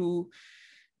you to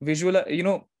visualize,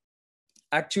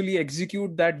 actually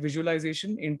execute that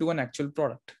visualization into an actual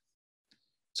product.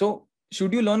 So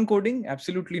should you learn coding?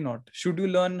 Absolutely not. Should you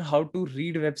learn how to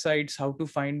read websites, how to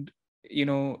find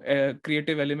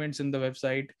creative elements in the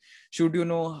website? Should you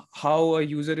know how a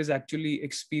user is actually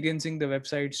experiencing the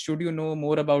website? Should you know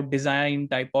more about design,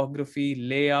 typography,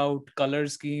 layout, color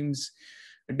schemes,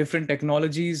 different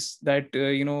technologies that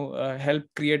help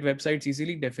create websites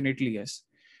easily? Definitely yes.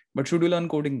 But should you learn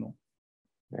coding? No.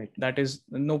 Right. That is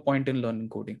no point in learning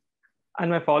coding.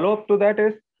 And my follow-up to that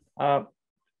is,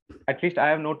 at least I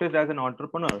have noticed as an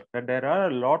entrepreneur that there are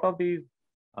a lot of these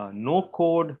no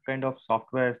code kind of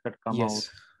softwares that come out, Yes.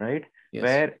 right? Yes.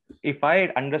 Where if I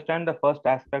understand the first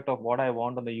aspect of what I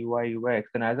want on the UI, UX,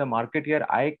 then as a marketer,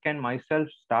 I can myself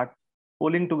start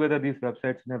pulling together these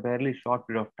websites in a fairly short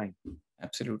period of time.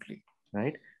 Absolutely.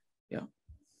 Right? Yeah.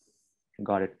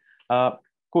 Got it.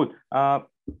 Cool.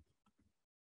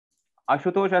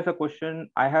 Ashutosh has a question.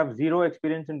 I have zero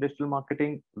experience in digital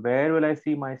marketing. Where will I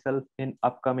see myself in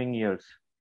upcoming years?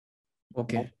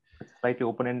 Okay. It's slightly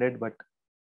open-ended, but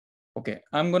okay.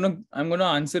 I'm gonna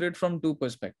answer it from two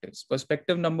perspectives.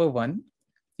 Perspective number one,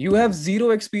 you have zero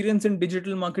experience in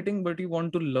digital marketing, but you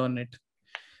want to learn it.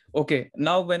 Okay.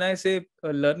 Now, when I say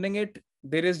learning it,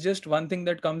 there is just one thing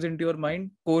that comes into your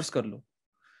mind: course kar lo.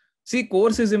 See,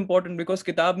 course is important because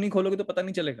किताब नहीं खोलोगे तो पता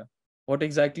नहीं चलेगा what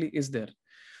exactly is there.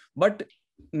 But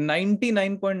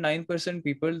 99.9%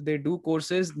 people, they do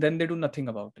courses, then they do nothing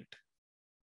about it.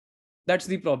 That's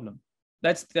the problem.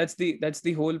 That's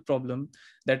the whole problem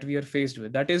that we are faced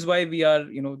with. That is why we are,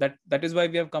 that is why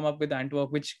we have come up with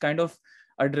Antwork, which kind of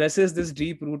addresses this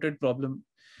deep rooted problem,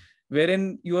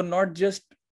 wherein you are not just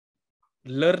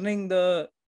learning the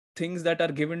things that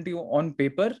are given to you on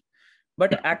paper,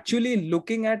 but actually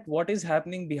looking at what is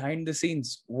happening behind the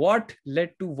scenes. What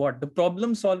led to what? The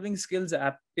problem solving skills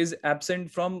is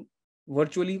absent from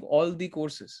virtually all the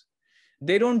courses.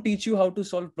 They don't teach you how to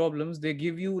solve problems. They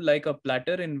give you like a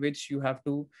platter in which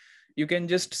you can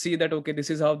just see that, okay, this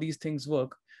is how these things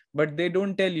work, but they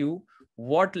don't tell you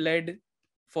what led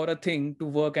for a thing to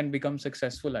work and become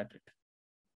successful at it.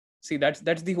 See, that's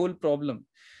the whole problem.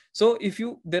 So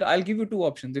I'll give you two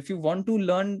options. If you want to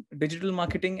learn digital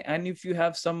marketing and if you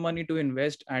have some money to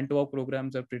invest, Antwork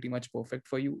programs are pretty much perfect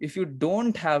for you. If you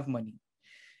don't have money,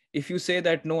 if you say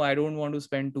that, no, I don't want to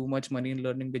spend too much money in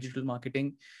learning digital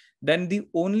marketing, then the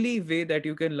only way that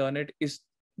you can learn it is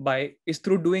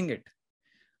through doing it.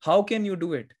 How can you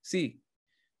do it? See,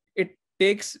 it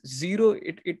takes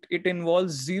it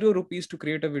involves 0 rupees to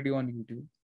create a video on YouTube,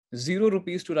 0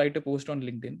 rupees to write a post on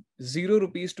LinkedIn, 0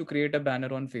 rupees to create a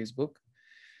banner on Facebook.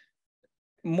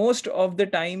 Most of the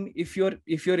time, if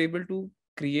you're able to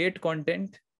create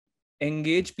content,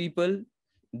 engage people,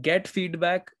 get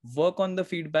feedback, work on the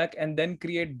feedback, and then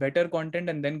create better content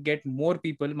and then get more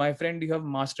people, my friend, you have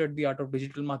mastered the art of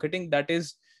digital marketing. That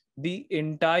is the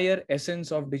entire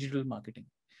essence of digital marketing.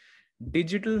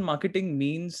 Digital marketing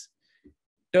means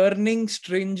turning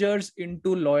strangers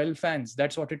into loyal fans.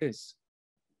 That's what it is.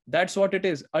 That's what it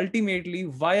is. Ultimately,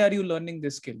 why are you learning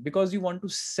this skill? Because you want to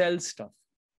sell stuff.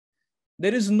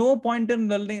 There is no point in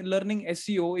learning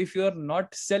SEO if you are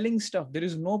not selling stuff. There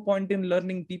is no point in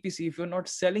learning PPC if you're not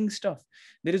selling stuff.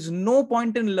 There is no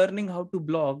point in learning how to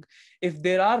blog if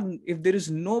there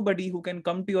is nobody who can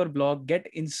come to your blog, get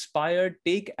inspired,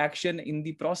 take action in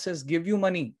the process, give you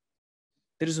money.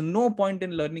 There is no point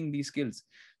in learning these skills.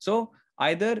 So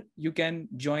either you can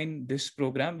join this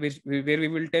program, where we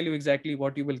will tell you exactly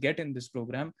what you will get in this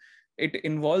program. It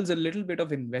involves a little bit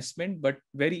of investment, but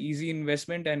very easy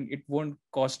investment, and it won't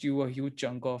cost you a huge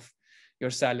chunk of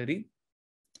your salary.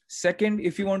 Second,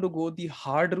 if you want to go the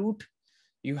hard route,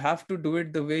 you have to do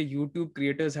it the way YouTube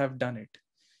creators have done it.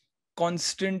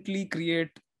 Constantly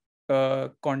create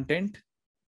content,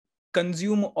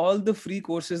 consume all the free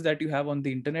courses that you have on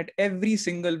the internet, every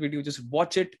single video, just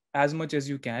watch it as much as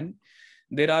you can.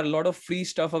 There are a lot of free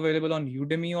stuff available on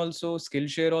Udemy also,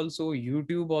 Skillshare also,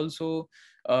 YouTube also.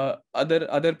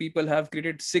 Other people have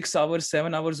created 6 hours,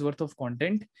 7 hours worth of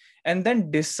content, and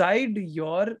then decide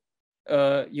your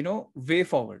way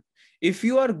forward. If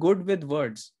you are good with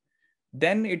words,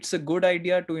 then it's a good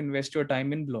idea to invest your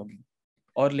time in blogging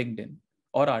or LinkedIn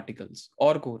or articles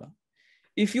or Quora.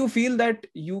 If you feel that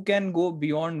you can go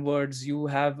beyond words, you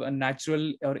have a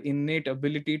natural or innate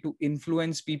ability to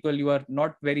influence people, you are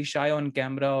not very shy on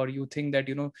camera, or you think that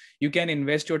you can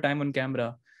invest your time on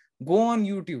camera, go on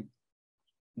YouTube.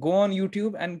 Go on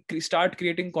YouTube and start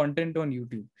creating content on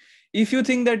YouTube. If you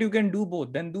think that you can do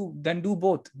both, then do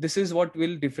both. This is what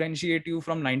will differentiate you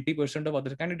from 90% of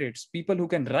other candidates. People who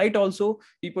can write also,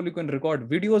 people who can record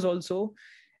videos also.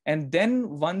 And then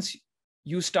once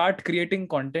you start creating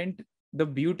content, the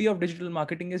beauty of digital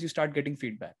marketing is you start getting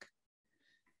feedback.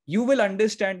 You will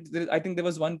understand. I think there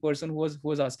was one person who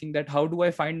was asking that, how do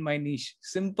I find my niche?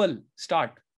 Simple.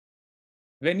 Start.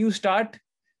 When you start,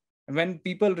 when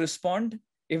people respond,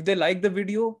 if they like the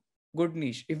video, good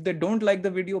niche. If they don't like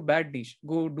the video, bad niche.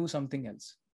 Go do something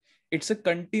else. It's a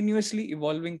continuously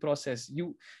evolving process.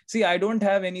 You see, I don't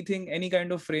have anything, any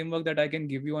kind of framework that I can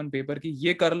give you on paper कि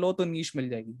ये कर लो तो niche मिल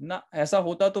जाएगी ना. ऐसा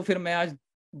होता तो फिर मैं आज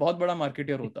बहुत बड़ा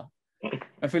marketer होता.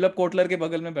 मैं फिलिप कोटलर के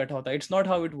बगल में बैठा होता. It's not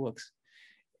how it works.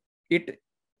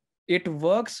 It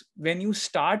works when you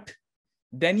start,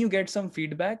 then you get some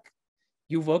feedback,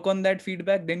 you work on that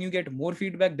feedback, then you get more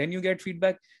feedback, then you get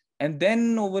feedback, and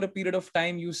then over a period of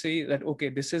time you say that, okay,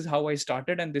 this is how I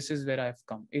started and this is where I've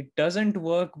come. It doesn't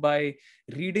work by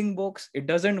reading books, it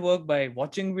doesn't work by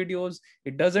watching videos,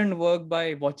 it doesn't work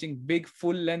by watching big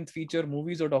full length feature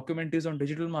movies or documentaries on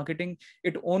digital marketing.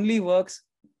 It only works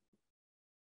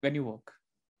when you work,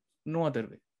 no other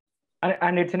way.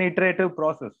 And it's an iterative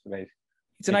process, guys.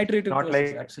 It's an iterative not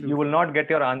process, like absolutely. You will not get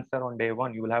your answer on day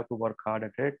one. You will have to work hard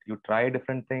at it. You try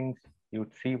different things. You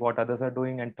see what others are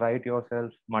doing and try it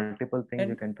yourself. Multiple things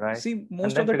you can try. See,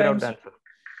 most of the times,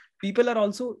 people are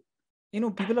also,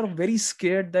 people are very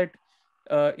scared that,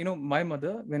 my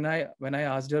mother, when I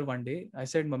asked her one day, I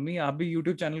said, "Mummy, आप भी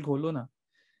YouTube channel खोलो ना."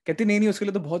 कहती नहीं उसके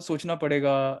लिए तो बहुत सोचना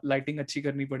पड़ेगा, lighting अच्छी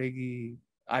करनी पड़ेगी.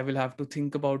 I will have to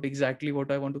think about exactly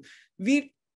what I want to.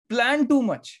 We plan too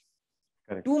much.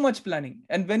 Correct. Too much planning.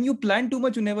 And when you plan too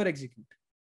much, you never execute.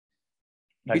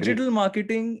 Agreed. Digital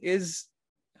marketing is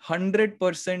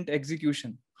 100%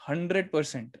 execution.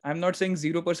 100%. I'm not saying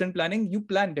 0% planning. You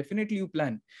plan, definitely you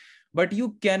plan. But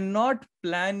you cannot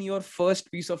plan your first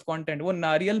piece of content. वो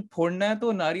नारियल फोड़ना है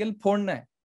तो नारियल फोड़ना है.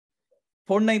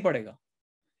 फोड़ना ही पड़ेगा.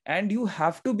 And you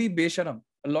have to be बेशरम.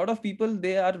 A lot of people,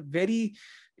 they are very,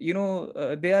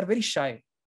 they are very shy.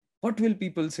 What will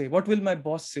people say? What will my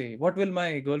boss say? What will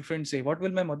my girlfriend say? What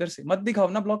will my mother say? मत दिखाओ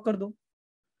ना, block कर दो.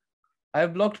 I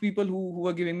have blocked people who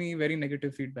are giving me very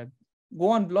negative feedback. Go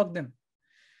on, block them.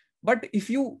 But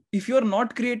if you're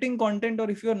not creating content,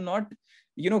 or if you're not,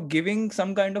 giving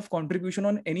some kind of contribution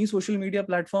on any social media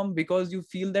platform because you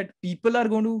feel that people are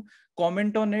going to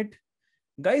comment on it,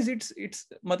 guys, it's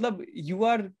matlab, you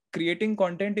are creating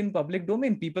content in public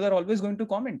domain. People are always going to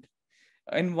comment.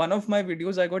 In one of my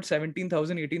videos, I got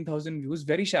 17,000, 18,000 views.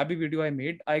 Very shabby video I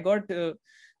made. I got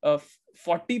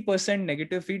 40%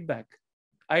 negative feedback.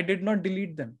 I did not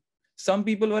delete them. Some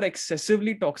people were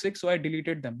excessively toxic, so I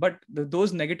deleted them. But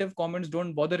those negative comments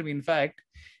don't bother me. In fact,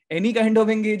 any kind of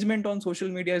engagement on social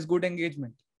media is good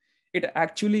engagement. It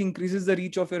actually increases the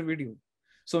reach of your video.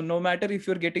 So no matter if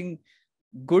you're getting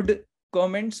good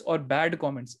comments or bad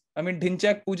comments. I mean,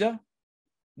 Dhinchak Puja,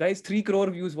 guys, 3 crore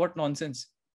views. What nonsense.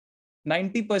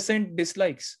 90%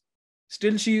 dislikes.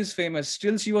 Still she is famous.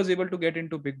 Still she was able to get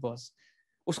into Big Boss.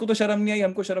 Usko to sharam nahi aayi,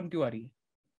 humko sharam kyun aa rahi hai?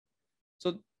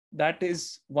 So that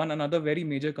is another very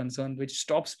major concern which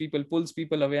stops people, pulls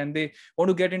people away, and they want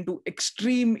to get into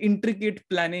extreme intricate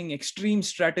planning, extreme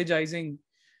strategizing.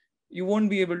 You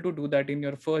won't be able to do that in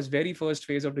your very first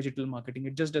phase of digital marketing.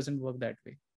 It just doesn't work that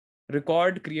way.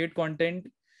 Record, create content,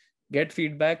 get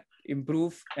feedback,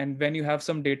 improve, and when you have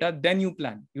some data, then you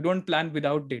plan. You don't plan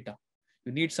without data.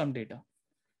 You need some data.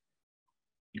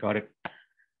 Got it.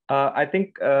 I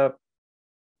think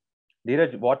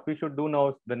Dheeraj, what we should do now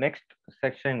is the next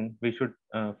section we should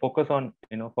focus on,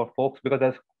 for folks, because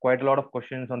there's quite a lot of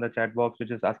questions on the chat box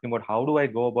which is asking about how do I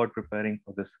go about preparing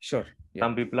for this. Sure. Yeah.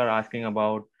 Some people are asking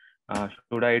about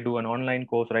should I do an online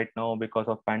course right now because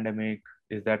of pandemic?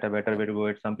 Is that a better way to do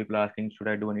it? Some people are asking, should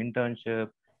I do an internship,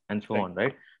 and so on,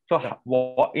 right?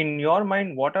 So in your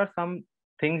mind, what are some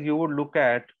things you would look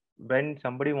at when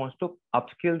somebody wants to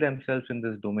upskill themselves in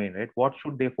this domain, right? What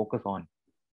should they focus on?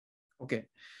 Okay.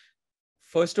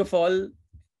 First of all,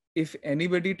 if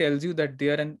anybody tells you that they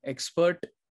are an expert,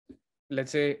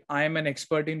 let's say I am an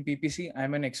expert in PPC, I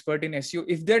am an expert in SEO.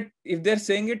 If they're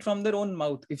saying it from their own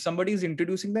mouth, if somebody is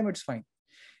introducing them, it's fine.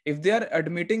 If they are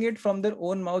admitting it from their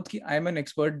own mouth, ki I am an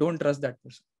expert, don't trust that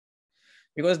person,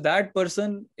 because that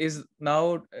person is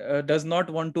now does not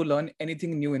want to learn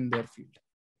anything new in their field.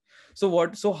 So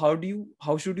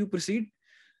how should you proceed?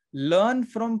 Learn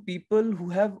from people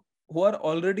who are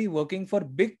already working for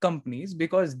big companies,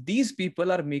 because these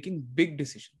people are making big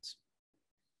decisions.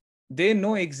 They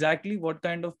know exactly what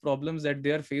kind of problems that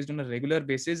they are faced on a regular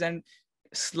basis, and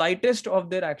slightest of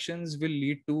their actions will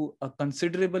lead to a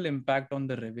considerable impact on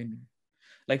the revenue.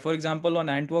 Like, for example, on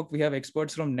Antwork, we have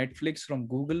experts from Netflix, from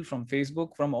Google, from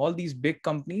Facebook, from all these big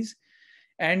companies,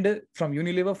 and from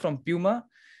Unilever, from Puma.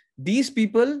 These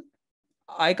people,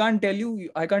 I can't tell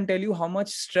you how much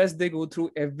stress they go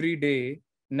through every day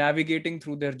navigating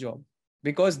through their job,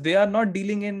 because they are not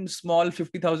dealing in small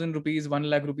 50,000 rupees, 1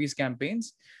 lakh rupees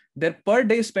campaigns. Their per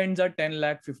day spends are 10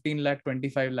 lakh, 15 lakh,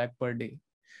 25 lakh per day.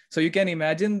 So you can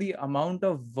imagine the amount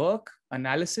of work,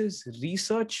 analysis,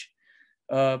 research,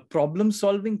 problem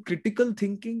solving, critical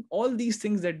thinking, all these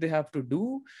things that they have to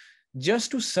do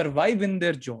just to survive in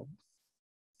their job.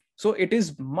 So it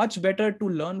is much better to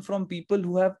learn from people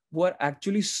who are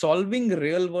actually solving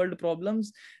real world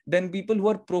problems than people who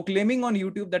are proclaiming on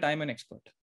YouTube that I'm an expert.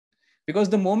 Because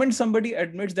the moment somebody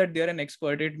admits that they're an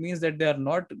expert, it means that they are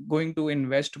not going to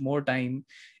invest more time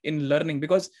in learning.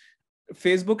 Because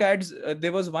Facebook ads,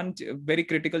 there was one very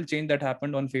critical change that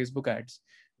happened on Facebook ads,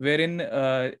 wherein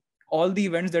all the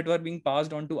events that were being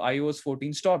passed on to iOS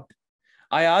 14 stopped.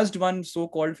 I asked one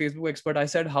so-called Facebook expert, I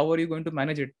said, how are you going to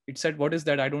manage it? It said, what is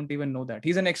that? I don't even know that.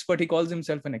 He's an expert. He calls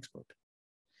himself an expert.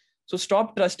 So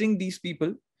stop trusting these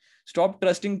people. Stop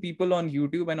trusting people on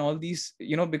YouTube and all these,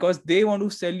 because they want to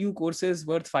sell you courses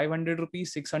worth 500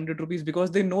 rupees, 600 rupees,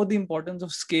 because they know the importance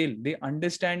of scale. They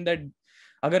understand that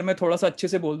अगर मैं थोड़ा सा अच्छे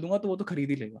से बोल दूंगा तो वो तो खरीद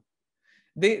ही लेगा.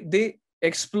 They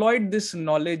exploit this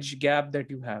knowledge gap that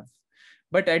you have.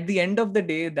 But at the end of the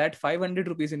day, that 500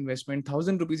 rupees investment,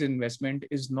 1000 rupees investment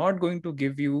is not going to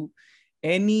give you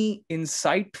any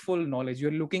insightful knowledge.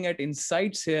 You're looking at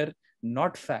insights here,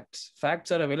 not facts.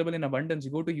 Facts are available in abundance.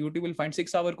 You go to YouTube, you'll find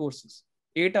 6-hour courses,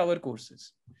 8-hour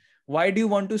courses. Why do you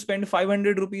want to spend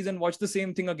 500 rupees and watch the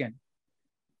same thing again?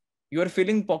 You are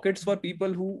filling pockets for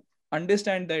people who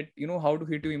understand that, how to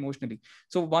hit you emotionally.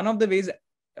 So one of the ways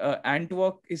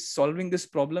Antwork is solving this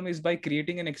problem is by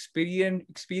creating an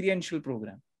experiential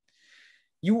program.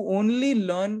 You only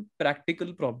learn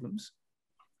practical problems.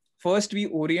 First, we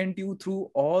orient you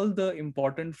through all the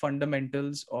important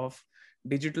fundamentals of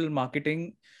digital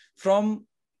marketing from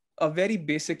a very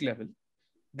basic level,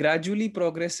 gradually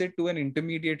progress it to an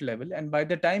intermediate level. And by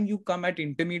the time you come at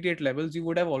intermediate levels, you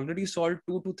would have already solved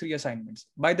 2 to 3 assignments.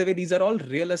 By the way, these are all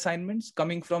real assignments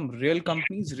coming from real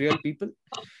companies, real people.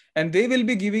 And they will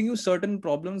be giving you certain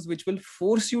problems which will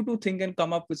force you to think and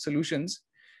come up with solutions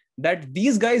that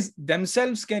these guys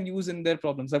themselves can use in their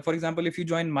problems. Like, for example, if you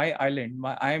join my island,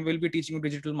 I will be teaching you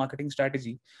digital marketing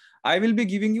strategy. I will be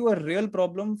giving you a real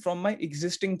problem from my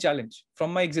existing challenge,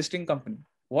 from my existing company.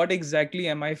 What exactly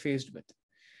am I faced with?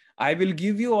 I will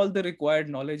give you all the required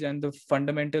knowledge and the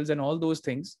fundamentals and all those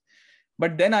things.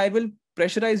 But then I will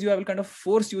pressurize you. I will kind of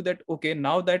force you that, okay,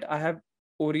 now that I have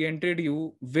oriented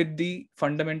you with the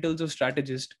fundamentals of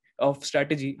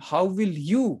strategy, how will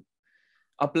you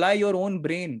apply your own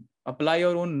brain, apply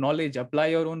your own knowledge, apply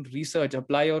your own research,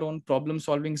 apply your own problem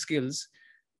solving skills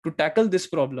to tackle this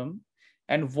problem?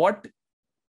 And what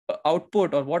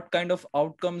output or what kind of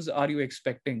outcomes are you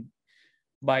expecting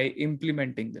by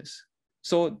implementing this?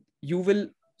 So you will,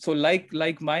 so like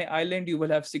my island, you will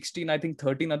have 16, I think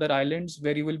 13 other islands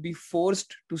where you will be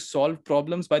forced to solve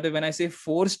problems. By the way, when I say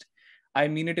forced, I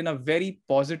mean it in a very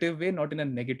positive way, not in a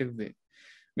negative way.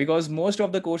 Because most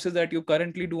of the courses that you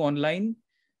currently do online,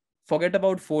 forget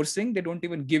about forcing, they don't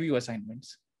even give you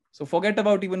assignments. So forget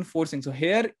about even forcing. So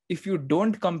here, if you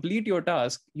don't complete your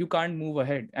task, you can't move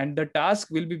ahead. And the task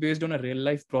will be based on a real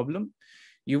life problem.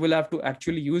 You will have to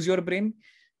actually use your brain.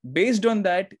 Based on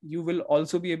that, you will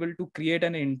also be able to create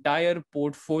an entire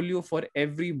portfolio for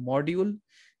every module,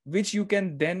 which you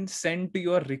can then send to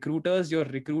your recruiters. Your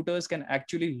recruiters can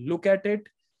actually look at it,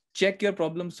 check your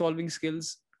problem solving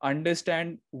skills,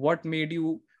 understand what made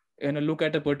you, look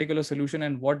at a particular solution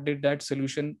and what did that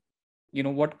solution,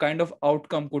 what kind of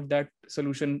outcome could that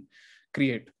solution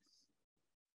create.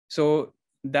 So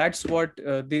that's what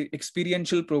the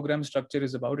experiential program structure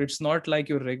is about. It's not like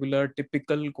your regular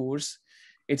typical course.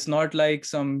 It's not like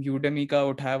some Udemy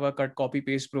ka uthava cut copy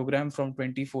paste program from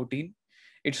 2014.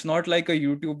 It's not like a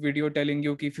YouTube video telling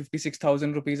you ki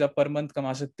 56,000 rupees per month kama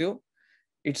sakte ho.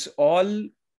 It's all,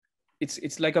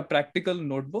 it's like a practical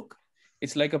notebook.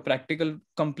 It's like a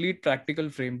complete practical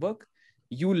framework.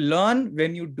 You learn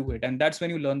when you do it, and that's when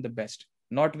you learn the best.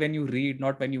 Not when you read,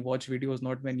 not when you watch videos,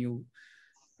 not when you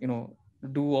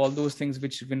do all those things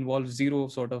which involve zero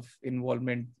sort of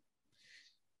involvement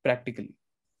practically.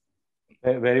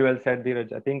 Very well said,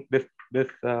 Dheeraj. I think this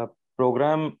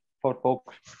program for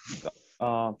folks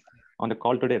on the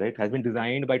call today, right, has been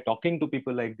designed by talking to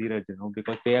people like Dheeraj,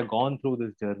 because they have gone through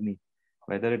this journey.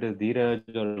 Whether it is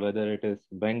Dheeraj or whether it is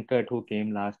Venkat who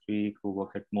came last week, who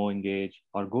works at Mo Engage,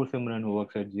 or Gursimran who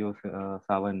works at Geo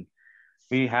Savan,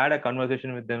 we had a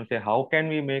conversation with them, say, how can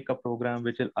we make a program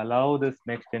which will allow this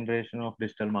next generation of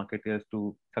digital marketers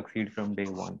to succeed from day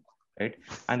one, right?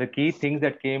 And the key things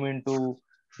that came into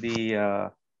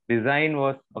the design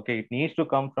was, okay, it needs to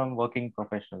come from working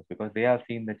professionals because they have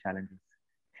seen the challenges.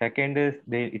 Second is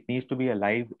it needs to be a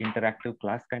live interactive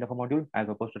class kind of a module as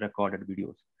opposed to recorded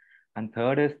videos. And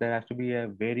third is there has to be a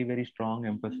very, very strong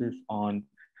emphasis on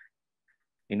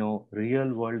the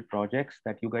real world projects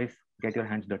that you guys get your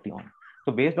hands dirty on.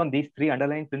 So based on these three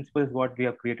underlying principles, what we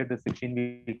have created the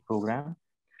 16-week program.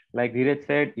 Like Dheeraj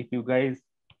said, if you guys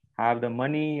have the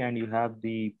money and you have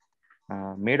the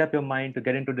made up your mind to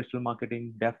get into digital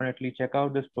marketing, definitely check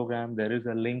out this program. There is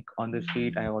a link on the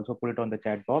sheet. I also put it on the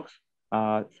chat box.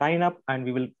 Sign up and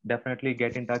we will definitely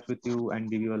get in touch with you and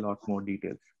give you a lot more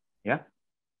details. Yeah.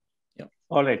 Yeah.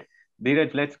 All right.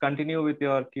 Dheeraj, let's continue with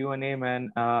your Q&A,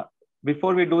 man.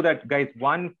 Before we do that, guys,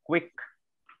 one quick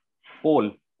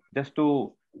poll just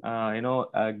to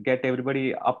get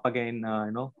everybody up again.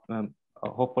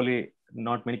 Hopefully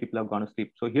not many people have gone to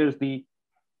sleep. So here's the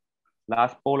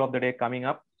last poll of the day coming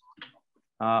up.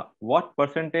 What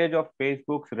percentage of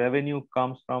Facebook's revenue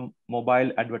comes from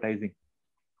mobile advertising?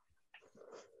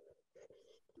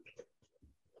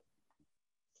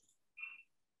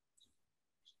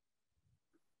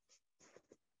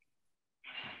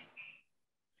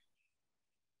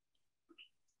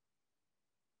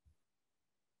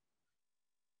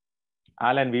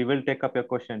 Alan, we will take up your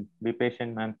question. Be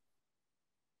patient, man.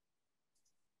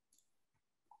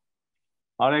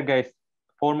 All right, guys,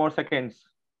 4 more seconds.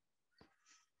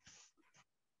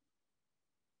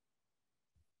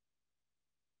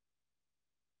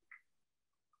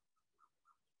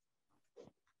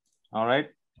 All right,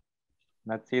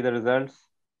 let's see the results.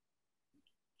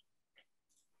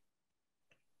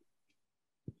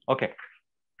 Okay,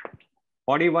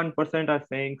 41% are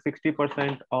saying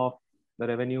 60% of the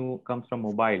revenue comes from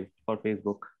mobile for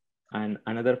Facebook, and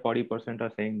another 40%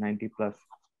 are saying 90 plus.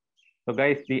 So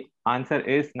guys, the answer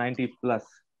is 90 plus,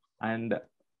 and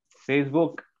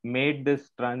Facebook made this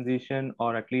transition,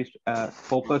 or at least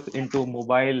focus into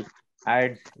mobile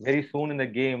ads very soon in the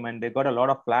game, and they got a lot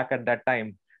of flack at that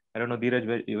time. I don't know,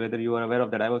 Dheeraj, whether you are aware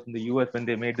of that. I was in the US when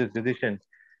they made this decision.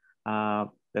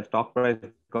 The stock price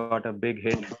got a big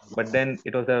hit, but then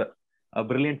it was a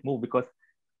brilliant move because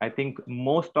I think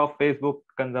most of Facebook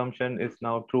consumption is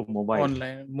now through mobile.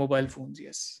 Online, mobile phones,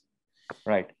 yes.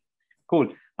 Right.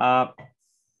 Cool.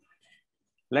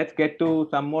 Let's get to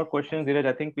some more questions, Dheeraj.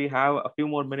 I think we have a few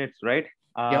more minutes, right?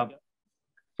 Yeah.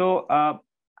 So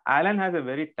Alan has a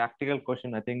very tactical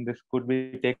question. I think this could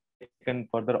be taken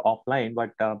further offline,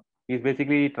 but he's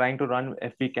basically trying to run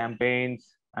FB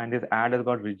campaigns, and his ad has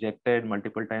got rejected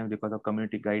multiple times because of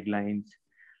community guidelines.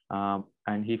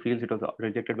 And he feels it was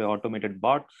rejected by automated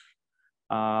bots.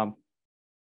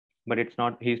 But it's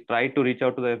not. He's tried to reach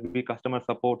out to the FB customer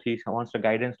support. He wants the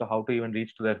guidance to how to even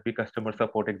reach to the FB customer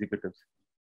support executives.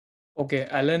 Okay,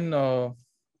 Alan,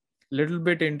 little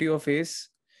bit into your face.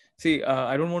 See,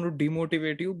 I don't want to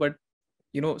demotivate you, but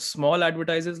small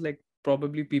advertisers, like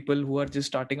probably people who are just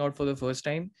starting out for the first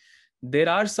time, there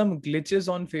are some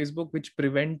glitches on Facebook which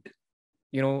prevent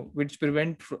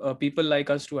people like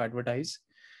us to advertise.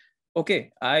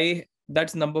 Okay,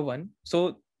 that's number one.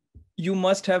 So you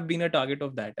must have been a target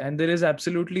of that, and there is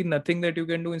absolutely nothing that you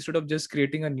can do instead of just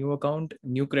creating a new account,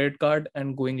 new credit card,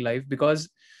 and going live, because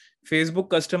Facebook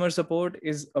customer support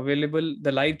is available.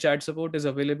 The live chat support is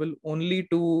available only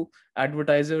to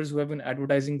advertisers who have been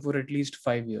advertising for at least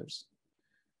 5 years.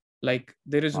 Like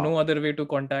there is no other way to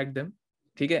contact them.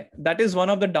 Okay, that is one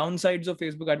of the downsides of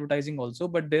Facebook advertising also,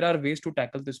 but there are ways to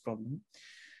tackle this problem.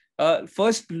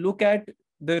 First, look at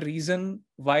the reason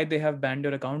why they have banned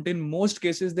your account. In most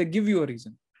cases, they give you a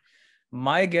reason.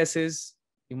 My guess is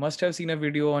you must have seen a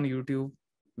video on YouTube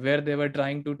where they were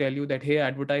trying to tell you that, hey,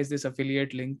 advertise this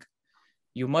affiliate link.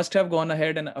 You must have gone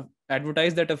ahead and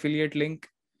advertised that affiliate link.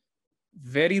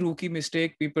 Very rookie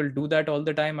mistake. People do that all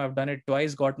the time. I've done it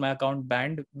twice, got my account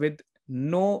banned with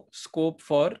no scope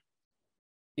for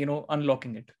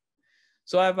unlocking it.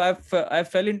 So I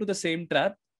fell into the same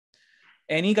trap.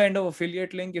 Any kind of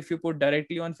affiliate link, if you put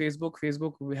directly on Facebook,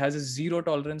 Facebook has a zero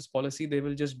tolerance policy. They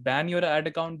will just ban your ad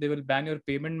account. They will ban your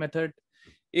payment method.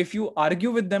 If you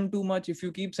argue with them too much, if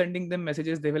you keep sending them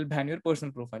messages, they will ban your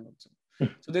personal profile also.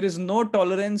 So there is no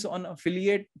tolerance on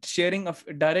affiliate sharing of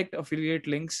direct affiliate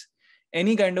links.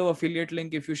 Any kind of affiliate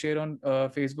link, if you share on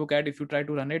Facebook ad, if you try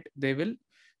to run it, they will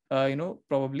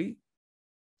probably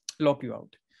lock you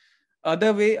out.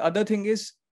 Other thing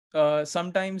is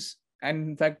sometimes, and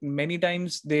in fact many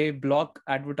times, they block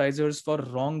advertisers for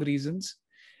wrong reasons.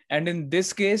 And in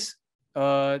this case,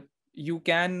 you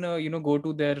can go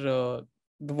to their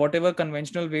whatever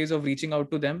conventional ways of reaching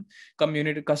out to them.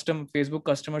 Facebook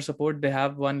customer support, they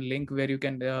have one link where you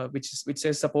can which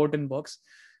says support inbox.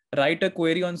 Write a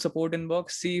query on support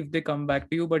inbox, see if they come back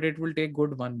to you, but it will take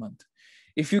good 1 month.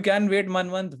 If you can wait 1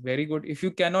 month, very good. If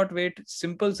you cannot wait,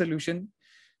 simple solution: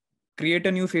 create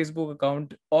a new Facebook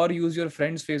account, or use your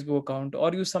friend's Facebook account,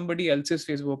 or use somebody else's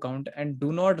Facebook account, and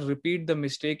do not repeat the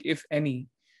mistake, if any,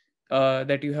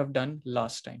 that you have done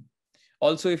last time.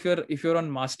 Also, if you're on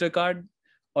MasterCard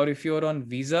or if you're on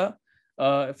Visa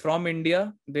from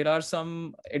India, there are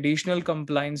some additional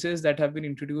compliances that have been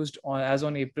introduced as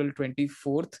on April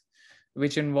 24th,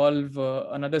 which involve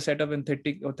another set of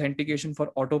authentication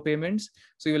for auto payments.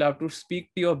 So you will have to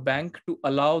speak to your bank to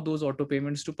allow those auto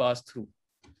payments to pass through.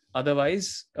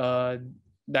 Otherwise,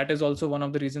 that is also one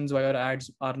of the reasons why your ads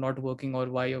are not working or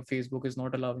why your Facebook is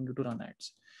not allowing you to run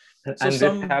ads. So And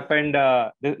this happened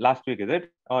last week, is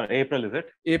it? Or April, is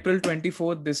it? April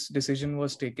 24th, this decision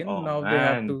was taken. Oh, now man. they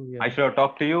have to. Yeah. I should have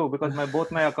talked to you because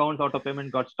both my accounts auto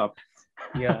payment got stopped.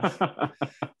 Yeah.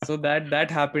 So that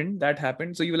happened.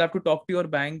 So you will have to talk to your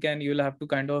bank and you will have to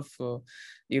kind of,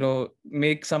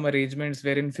 make some arrangements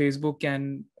wherein Facebook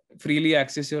can freely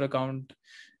access your account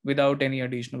without any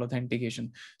additional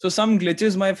authentication. So some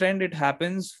glitches, my friend, it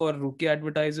happens for rookie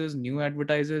advertisers, new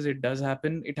advertisers. It does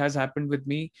happen. It has happened with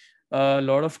me a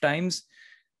lot of times.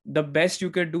 The best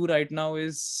you can do right now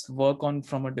is work on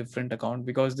from a different account,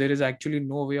 because there is actually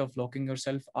no way of locking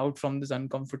yourself out from this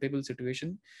uncomfortable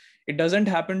situation. It doesn't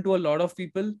happen to a lot of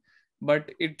people,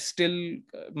 but it still,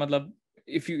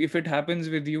 if it happens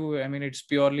with you, I mean, it's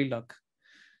purely luck.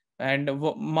 And a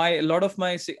lot of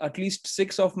my, at least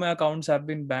 6 of my accounts have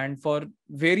been banned for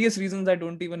various reasons I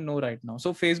don't even know right now.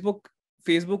 So Facebook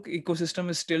ecosystem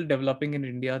is still developing in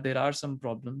India. There are some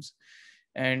problems,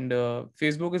 and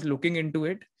Facebook is looking into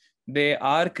it. They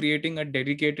are creating a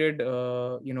dedicated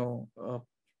call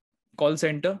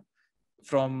center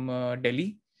from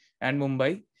Delhi and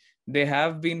Mumbai. They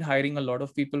have been hiring a lot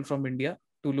of people from India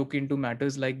to look into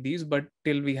matters like these, but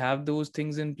till we have those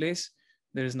things in place,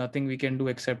 there is nothing we can do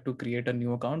except to create a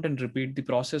new account and repeat the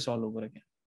process all over again.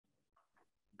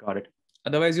 Got it.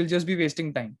 Otherwise, you'll just be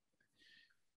wasting time.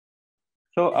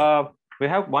 So we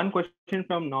have one question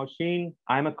from Nausheen.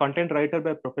 I'm a content writer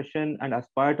by profession and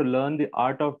aspire to learn the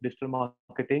art of digital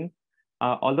marketing.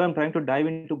 Although I'm trying to dive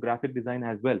into graphic design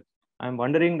as well. I'm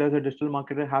wondering, does a digital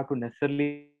marketer have to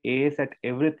necessarily ace at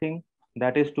everything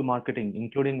that is to marketing,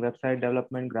 including website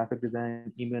development, graphic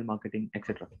design, email marketing,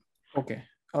 etc.? Okay.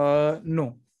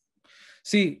 No.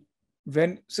 See,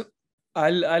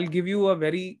 I'll give you a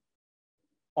very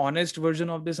honest version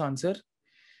of this answer.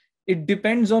 It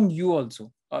depends on you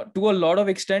also. To a lot of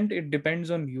extent, it depends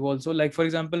on you also. Like, for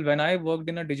example, when I worked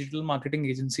in a digital marketing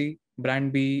agency,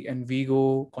 Brand B and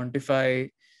Vigo, Quantify,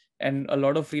 and a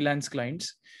lot of freelance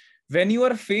clients, when you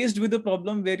are faced with a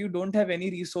problem where you don't have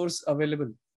any resource available,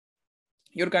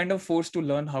 you're kind of forced to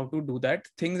learn how to do that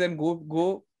things and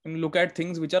go and look at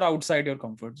things which are outside your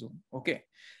comfort zone. Okay.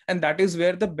 And that is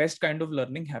where the best kind of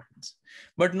learning happens.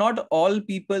 But not all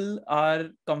people are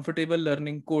comfortable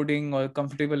learning coding or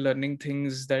comfortable learning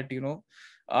things that,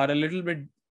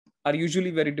 are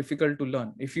usually very difficult to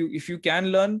learn. If you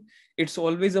can learn, it's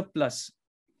always a plus.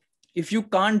 If you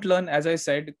can't learn, as I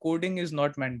said, coding is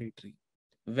not mandatory.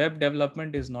 Web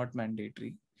development is not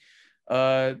mandatory.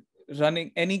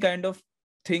 Running any kind of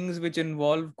things which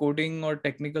involve coding or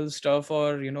technical stuff,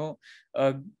 or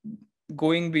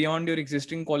going beyond your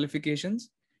existing qualifications,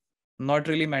 not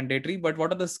really mandatory. But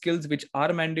what are the skills which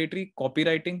are mandatory?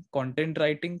 Copywriting, content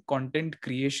writing, content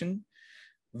creation,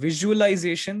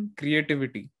 visualization,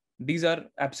 creativity. These are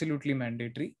absolutely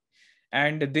mandatory,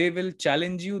 and they will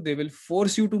challenge you. They will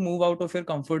force you to move out of your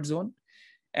comfort zone.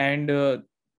 And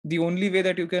the only way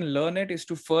that you can learn it is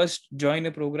to first join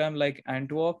a program like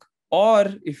Antwork, or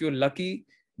if you're lucky,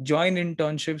 join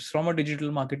internships from a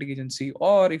digital marketing agency,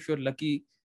 or if you're lucky,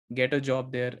 get a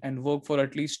job there and work for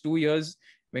at least 2 years.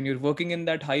 When you're working in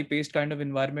that high paced kind of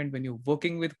environment, when you're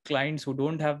working with clients who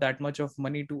don't have that much of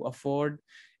money to afford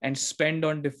and spend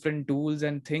on different tools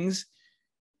and things,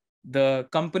 the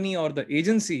company or the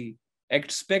agency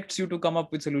expects you to come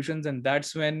up with solutions. And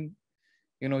that's when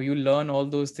you learn all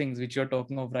those things which you're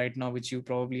talking of right now, which you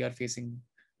probably are facing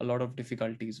a lot of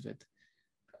difficulties with.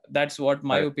 That's what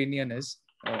my opinion is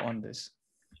on this.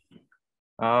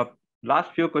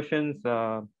 Last few questions,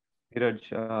 Dheeraj.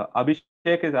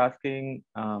 Abhishek is asking,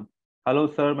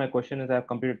 hello, sir. My question is, I've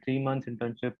completed 3 months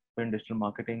internship in digital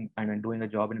marketing and I'm doing a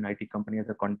job in an IT company as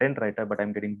a content writer, but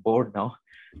I'm getting bored now.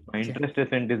 My interest is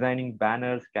in designing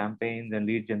banners, campaigns, and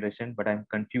lead generation, but I'm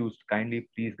confused. Kindly,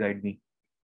 please guide me.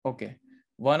 Okay.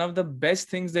 One of the best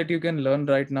things that you can learn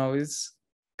right now is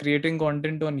creating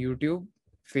content on YouTube,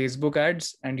 Facebook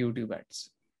ads, and YouTube ads.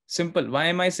 Simple. Why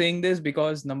am I saying this?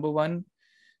 Because number one,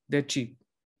 they're cheap.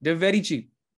 They're very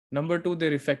cheap. Number two,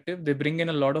 they're effective. They bring in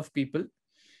a lot of people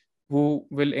who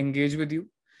will engage with you.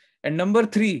 And number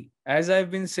three, as I've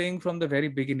been saying from the very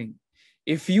beginning,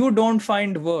 if you don't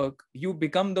find work, you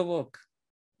become the work.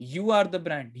 You are the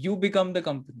brand. You become the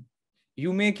company.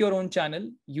 You make your own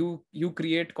channel, you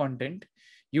create content,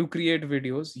 you create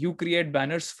videos, you create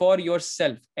banners for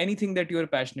yourself, anything that you are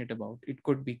passionate about. It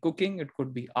could be cooking, it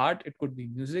could be art, it could be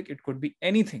music, it could be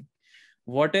anything.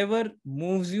 Whatever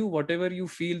moves you, whatever you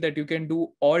feel that you can do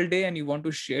all day and you want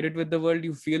to share it with the world,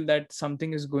 you feel that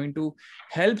something is going to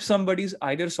help somebody's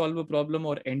either solve a problem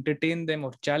or entertain them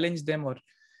or challenge them or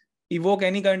evoke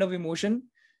any kind of emotion,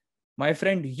 my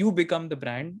friend, you become the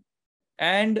brand.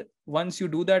 And once you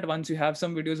do that, once you have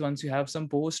some videos, once you have some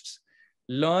posts,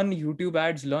 learn YouTube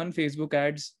ads, learn Facebook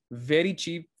ads, very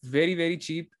cheap, very, very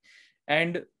cheap.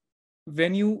 And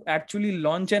when you actually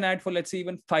launch an ad for, let's say,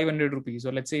 even 500 rupees,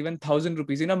 or let's say even 1000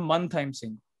 rupees in a month, I'm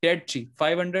saying dead cheap,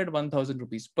 500, 1000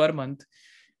 rupees per month,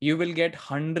 you will get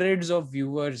hundreds of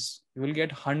viewers. You will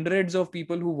get hundreds of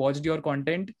people who watched your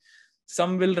content.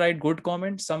 Some will write good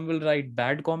comments, some will write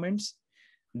bad comments.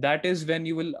 That is when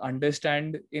you will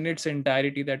understand in its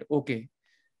entirety that, okay,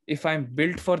 if I'm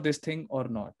built for this thing or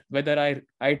not, whether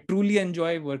I truly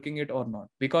enjoy working it or not.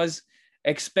 Because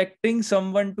expecting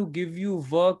someone to give you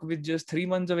work with just 3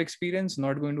 months of experience,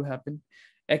 not going to happen.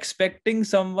 Expecting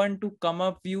someone to come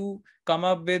up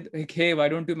with like, hey, why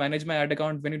don't you manage my ad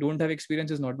account when you don't have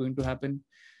experience, is not going to happen.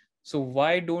 So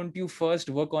why don't you first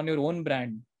work on your own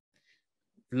brand,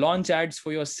 launch ads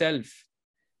for yourself,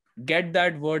 get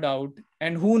that word out,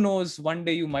 and who knows, one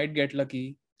day you might get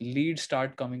lucky, leads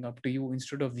start coming up to you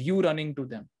instead of you running to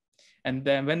them. And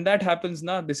then when that happens,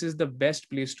 now this is the best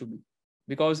place to be,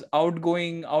 because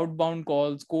outbound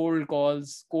calls,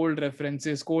 cold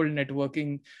references, cold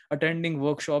networking, attending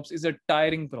workshops is a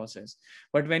tiring process.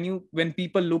 But when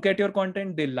people look at your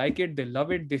content, they like it, they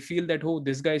love it, they feel that, oh,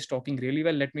 this guy is talking really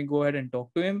well, let me go ahead and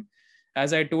talk to him.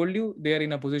 As I told you, they are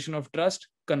in a position of trust.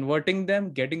 Converting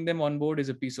them, getting them on board is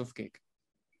a piece of cake.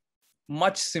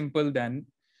 Much simple than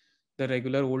the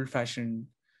regular old fashioned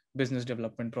business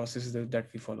development processes that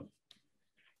we follow.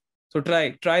 So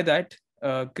try that.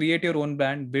 Create your own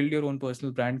brand, build your own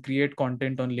personal brand, create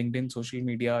content on LinkedIn, social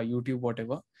media, YouTube,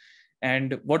 whatever.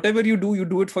 And whatever you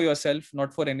do it for yourself,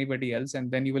 not for anybody else.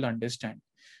 And then you will understand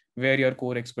where your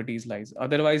core expertise lies.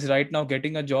 Otherwise, right now,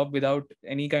 getting a job without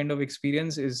any kind of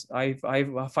experience is, I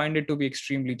find it to be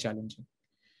extremely challenging.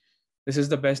 This is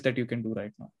the best that you can do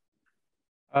right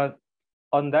now.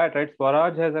 On that, right,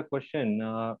 Swaraj has a question.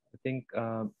 I think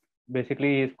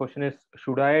basically his question is,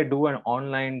 should I do an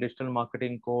online digital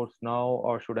marketing course now,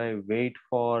 or should I wait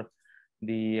for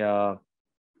the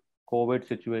COVID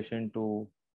situation to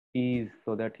ease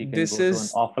so that he can go to an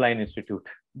offline institute?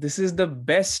 This is the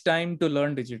best time to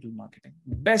learn digital marketing.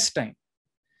 Best time.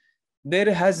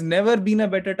 There has never been a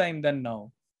better time than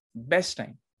now. Best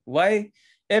time. Why?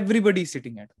 Everybody is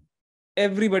sitting at home.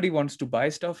 Everybody wants to buy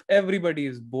stuff. Everybody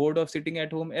is bored of sitting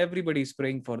at home. Everybody is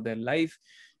praying for their life.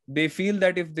 They feel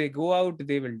that if they go out,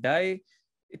 they will die.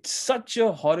 It's such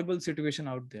a horrible situation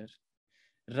out there.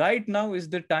 Right now is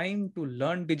the time to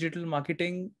learn digital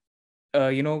marketing,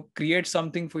 create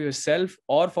something for yourself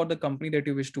or for the company that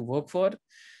you wish to work for,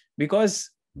 because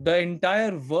the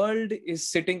entire world is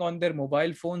sitting on their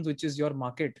mobile phones, which is your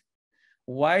market.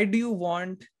 Why do you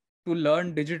want to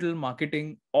learn digital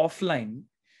marketing offline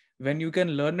when you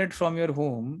can learn it from your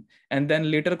home and then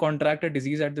later contract a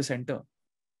disease at the center?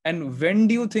 And when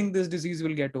do you think this disease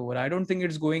will get over? I don't think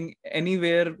it's going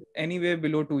anywhere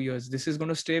below 2 years. This is going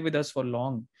to stay with us for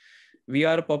long. We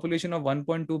are a population of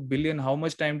 1.2 billion. How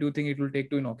much time do you think it will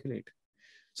take to inoculate?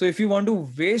 So if you want to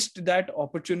waste that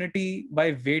opportunity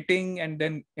by waiting and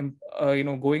then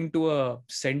going to a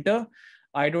center,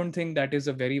 I don't think that is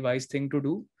a very wise thing to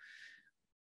do.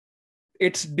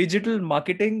 It's digital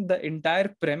marketing. The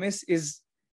entire premise is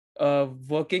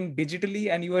working digitally,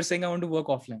 and you are saying I want to work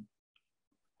offline.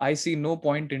 I see no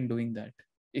point in doing that.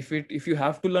 If you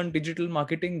have to learn digital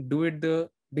marketing, do it the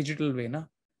digital way, na?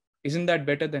 Isn't that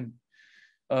better than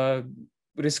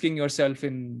risking yourself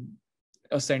in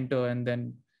a center and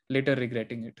then later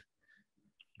regretting it?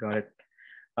 Got it.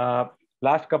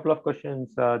 Last couple of questions,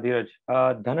 Dheeraj.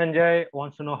 Dhananjay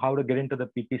wants to know how to get into the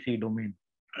PPC domain.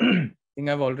 I think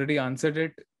I've already answered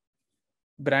it.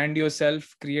 Brand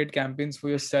yourself, create campaigns for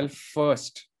yourself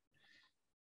first.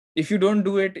 If you don't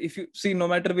do it, if you see, no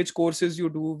matter which courses you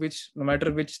do, no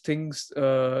matter which things,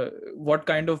 what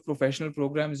kind of professional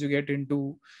programs you get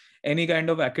into, any kind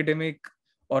of academic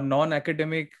or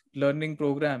non-academic learning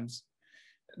programs,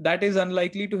 that is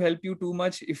unlikely to help you too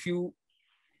much if you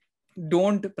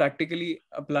don't practically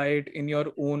apply it in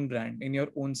your own brand, in your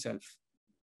own self.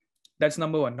 That's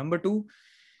number one. Number two,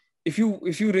 if you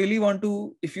really want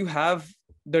to, if you have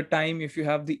the time, if you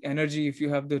have the energy, if you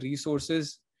have the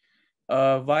resources,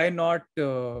 why not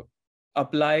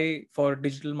apply for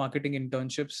digital marketing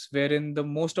internships, wherein the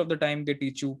most of the time they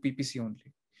teach you PPC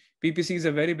only. PPC is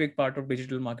a very big part of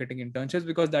digital marketing internships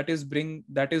because that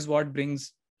is what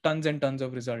brings tons and tons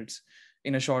of results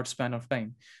in a short span of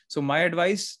time. So my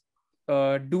advice,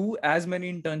 do as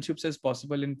many internships as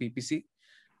possible in PPC.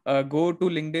 Go to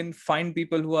LinkedIn, find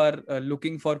people who are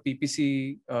looking for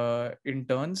PPC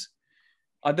interns.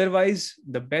 Otherwise,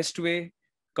 the best way,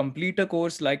 complete a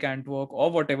course like Antwork or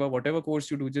whatever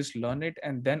course you do, just learn it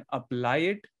and then apply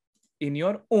it in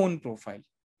your own profile.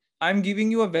 I'm giving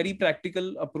you a very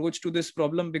practical approach to this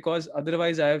problem because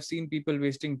otherwise I have seen people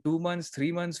wasting 2 months,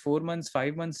 3 months, 4 months,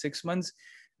 5 months, 6 months.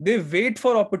 They wait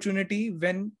for opportunity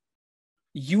when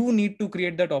you need to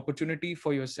create that opportunity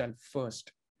for yourself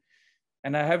first.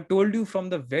 And I have told you from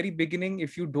the very beginning,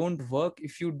 if you don't work,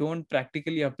 if you don't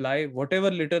practically apply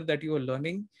whatever little that you are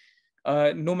learning,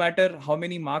 no matter how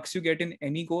many marks you get in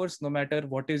any course, no matter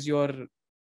what is your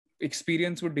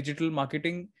experience with digital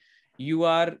marketing, you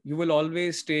will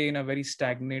always stay in a very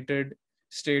stagnated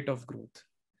state of growth.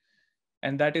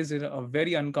 And that is a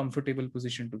very uncomfortable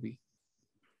position to be.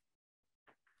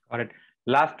 All right.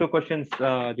 Last two questions,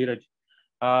 Dheeraj.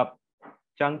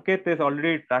 Chankit is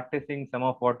already practicing some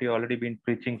of what you already been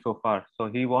preaching so far. So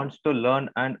he wants to learn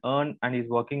and earn, and he's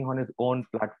working on his own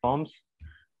platforms.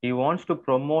 He wants to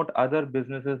promote other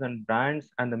businesses and brands,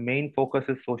 and the main focus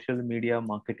is social media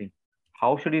marketing.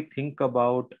 How should he think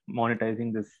about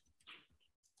monetizing this?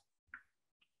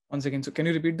 One second. So can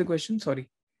you repeat the question? Sorry.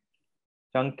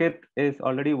 Chankit is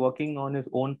already working on his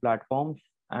own platforms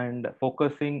and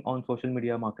focusing on social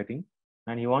media marketing,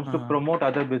 and he wants to promote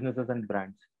other businesses and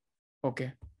brands.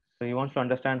 Okay. So he wants to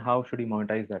understand how should he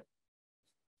monetize that.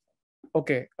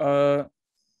 Okay.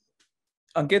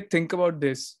 Ankit, think about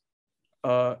this.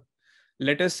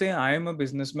 Let us say I am a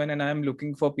businessman and I am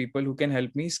looking for people who can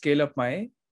help me scale up my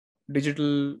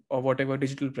digital or whatever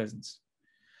digital presence.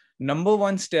 Number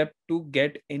one step to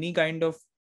get any kind of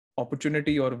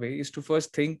opportunity your way is to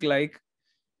first think like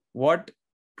what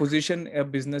position a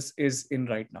business is in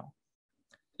right now.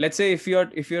 Let's say if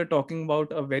you're talking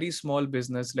about a very small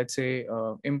business, let's say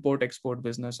import export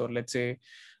business, or let's say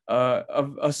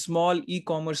a small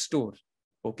e-commerce store,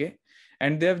 okay,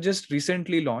 and they have just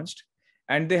recently launched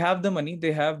and they have the money,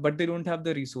 but they don't have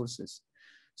the resources.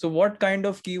 So what kind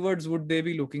of keywords would they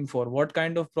be looking for? What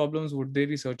kind of problems would they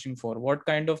be searching for? What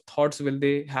kind of thoughts will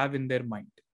they have in their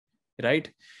mind, right?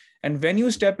 And when you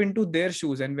step into their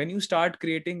shoes and when you start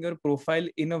creating your profile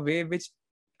in a way which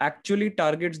actually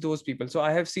targets those people. So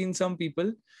I have seen some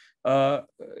people on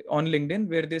LinkedIn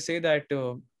where they say that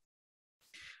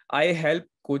I help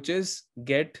coaches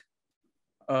get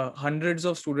hundreds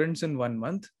of students in 1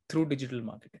 month through digital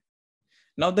marketing.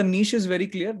 Now the niche is very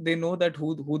clear. They know that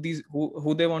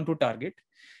who they want to target,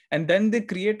 and then they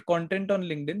create content on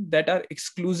LinkedIn that are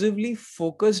exclusively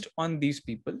focused on these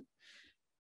people.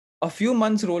 A few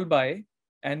months roll by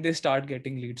and they start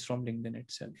getting leads from LinkedIn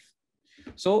itself.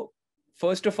 So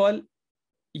first of all,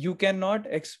 you cannot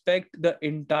expect the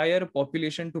entire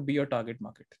population to be your target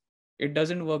market. It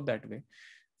doesn't work that way.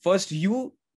 First,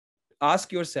 you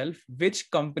ask yourself,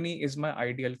 which company is my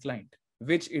ideal client?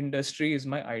 Which industry is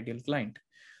my ideal client?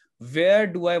 Where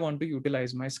do I want to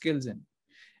utilize my skills in?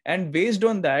 And based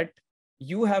on that,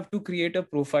 you have to create a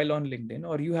profile on LinkedIn,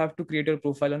 or you have to create a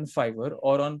profile on Fiverr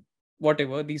or on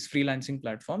whatever these freelancing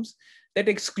platforms that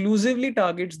exclusively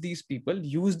targets these people.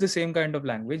 Use the same kind of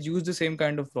language, use the same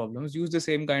kind of problems, use the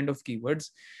same kind of keywords,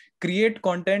 create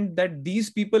content that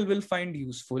these people will find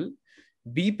useful.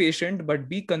 Be patient, but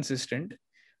be consistent.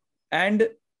 And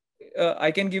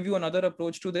I can give you another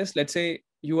approach to this. Let's say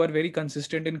you are very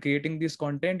consistent in creating this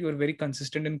content, you are very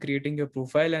consistent in creating your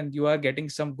profile, and you are getting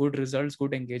some good results,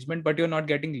 good engagement, but you're not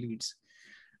getting leads.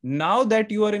 Now that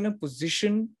you are in a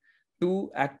position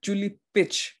to actually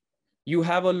pitch, you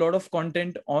have a lot of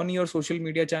content on your social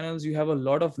media channels, you have a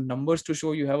lot of numbers to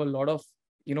show, you have a lot of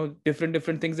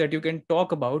different things that you can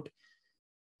talk about.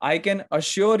 I can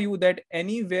assure you that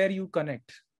anywhere you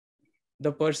connect,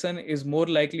 the person is more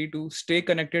likely to stay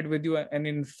connected with you, and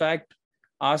in fact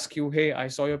ask you, hey, I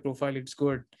saw your profile, it's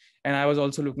good, and I was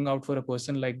also looking out for a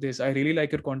person like this. I really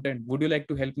like your content. Would you like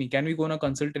to help me? Can we go on a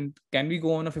consultant? Can we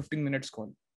go on a 15 minutes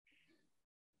call?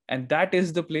 And that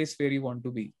is the place where you want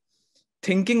to be.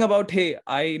 Thinking about, hey,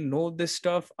 I know this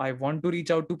stuff, I want to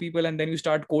reach out to people, and then you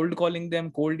start cold calling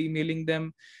them, cold emailing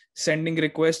them, sending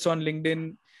requests on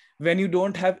LinkedIn, when you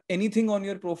don't have anything on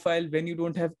your profile, when you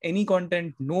don't have any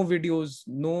content, no videos,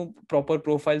 no proper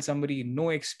profile summary, no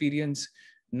experience,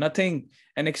 nothing,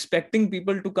 and expecting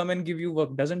people to come and give you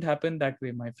work, doesn't happen that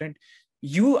way, my friend.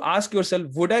 You ask yourself,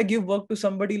 would I give work to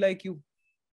somebody like you?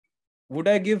 Would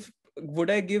I give would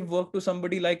I give work to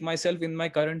somebody like myself in my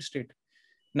current state?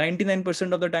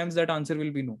 99% of the times that answer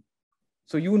will be no.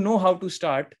 So you know how to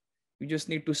start. You just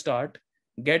need to start,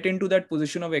 get into that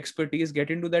position of expertise, get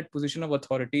into that position of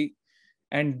authority,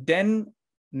 and then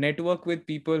network with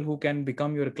people who can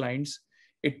become your clients.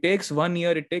 It takes 1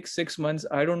 year, it takes 6 months.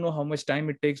 I don't know how much time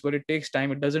it takes, but it takes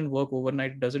time. It doesn't work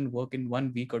overnight. It doesn't work in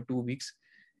 1 week or 2 weeks.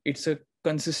 It's a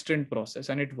consistent process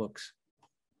and it works.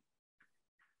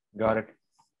 Got it.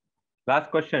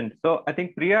 Last question. So I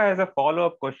think Priya has a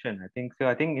follow-up question. I think so.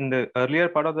 I think in the earlier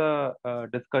part of the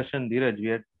discussion, Dheeraj, we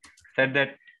had said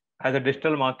that as a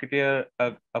digital marketer,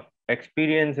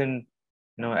 experience in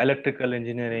electrical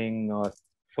engineering or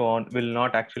so on will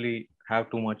not actually have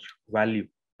too much value,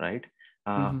 right?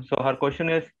 So her question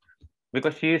is,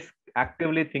 because she is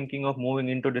actively thinking of moving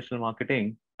into digital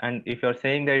marketing, and if you're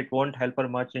saying that it won't help her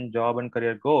much in job and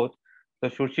career growth, so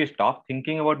should she stop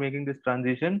thinking about making this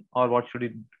transition, or what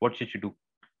should she do?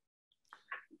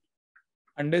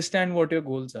 Understand what your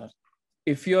goals are.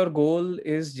 If your goal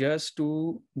is just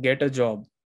to get a job,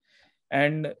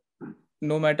 and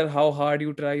no matter how hard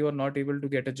you try, you are not able to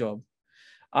get a job,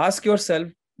 ask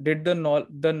yourself, did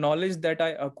the knowledge that I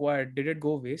acquired, did it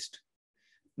go waste?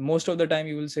 Most of the time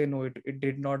you will say no, it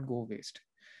did not go waste.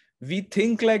 We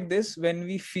think like this when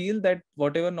we feel that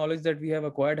whatever knowledge that we have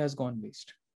acquired has gone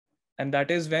waste, and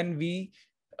that is when we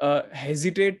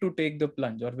hesitate to take the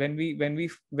plunge, or when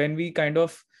we kind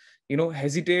of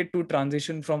hesitate to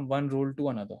transition from one role to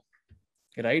another,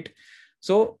 right?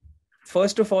 So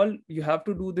first of all, you have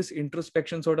to do this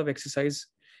introspection sort of exercise,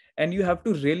 and you have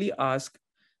to really ask,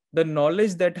 the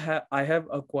knowledge that I have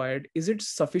acquired, is it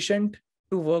sufficient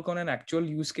to work on an actual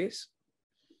use case?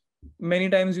 Many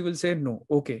times you will say no.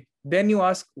 Okay, then you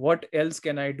ask, what else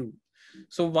can I do?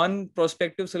 So one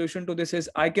prospective solution to this is,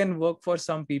 I can work for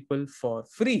some people for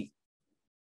free.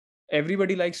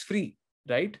 Everybody likes free,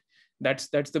 right? That's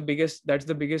the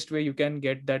biggest way you can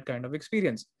get that kind of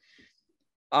experience.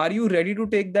 Are you ready to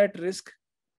take that risk?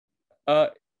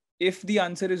 If the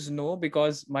answer is no,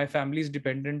 because my family is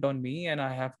dependent on me and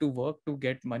I have to work to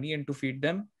get money and to feed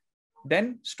them,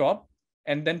 then stop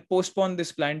and then postpone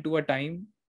this plan to a time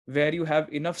where you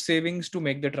have enough savings to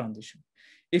make the transition.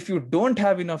 If you don't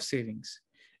have enough savings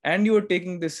and you are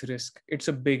taking this risk, it's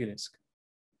a big risk.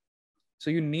 So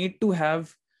you need to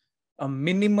have a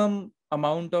minimum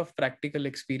amount of practical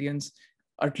experience,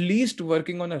 at least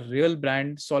working on a real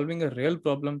brand, solving a real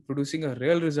problem, producing a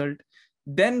real result,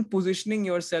 then positioning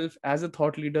yourself as a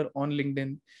thought leader on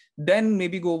LinkedIn, then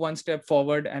maybe go one step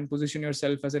forward and position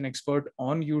yourself as an expert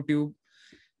on YouTube.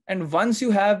 And once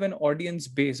you have an audience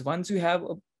base, once you have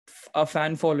a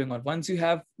fan following, or once you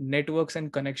have networks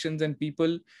and connections and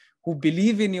people who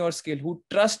believe in your skill, who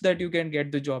trust that you can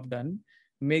get the job done,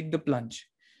 make the plunge.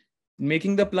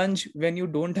 Making the plunge when you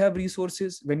don't have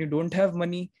resources, when you don't have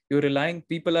money, you're relying,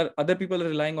 other people are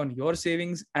relying on your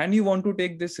savings, and you want to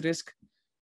take this risk,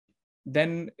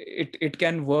 then it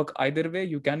can work either way.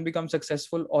 You can become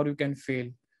successful or you can fail.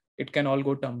 It can all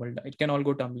go tumbling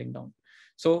down.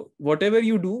 So whatever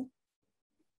you do,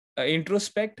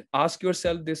 introspect, ask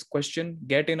yourself this question,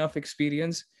 get enough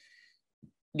experience,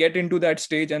 get into that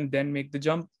stage, and then make the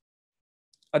jump.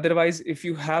 Otherwise, if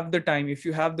you have the time, if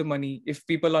you have the money, if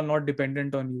people are not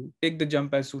dependent on you, take the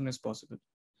jump as soon as possible.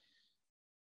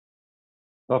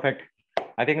 Perfect.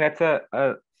 I think that's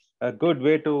a good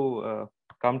way to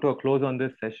come to a close on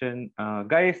this session.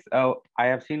 Guys, I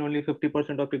have seen only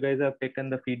 50% of you guys have taken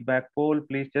the feedback poll.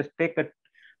 Please just take a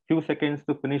few seconds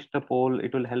to finish the poll.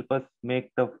 It will help us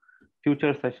make the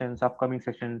future sessions, upcoming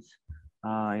sessions,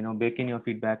 bake in your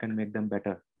feedback and make them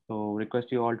better. So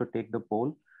request you all to take the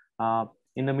poll.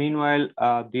 In the meanwhile,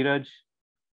 Dheeraj,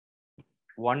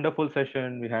 wonderful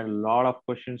session. We had a lot of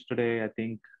questions today. I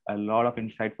think a lot of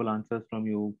insightful answers from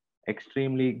you.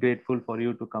 Extremely grateful for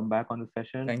you to come back on the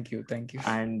session. Thank you.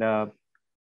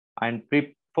 And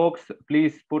folks,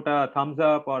 please put a thumbs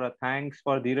up or a thanks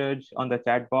for Dheeraj on the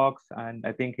chat box. And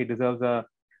I think he deserves a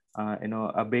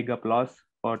big applause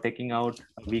for taking out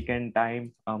a weekend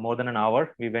time, more than an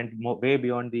hour. We went way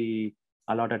beyond the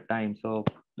allotted time. So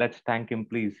let's thank him,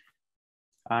 please.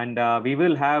 And we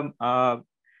will have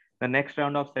the next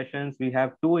round of sessions. We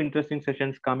have two interesting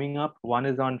sessions coming up. One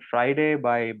is on Friday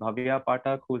by Bhavya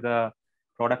Patak, who's a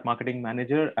product marketing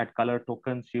manager at Color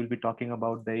Tokens. She will be talking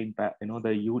about the impact,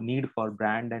 the need for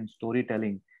brand and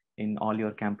storytelling in all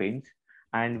your campaigns.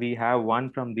 And we have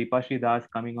one from Deepashri Das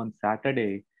coming on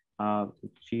Saturday.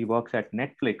 She works at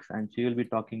Netflix, and she will be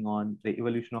talking on the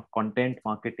evolution of content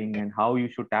marketing and how you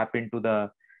should tap into the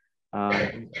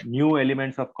new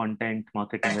elements of content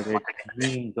marketing, whether it's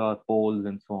memes or polls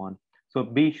and so on. So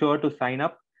be sure to sign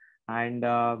up. and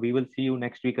we will see you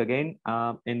next week again.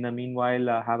 In the meanwhile,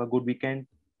 have a good weekend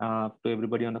to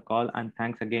everybody on the call, and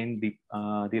thanks again,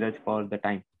 Dheeraj, for the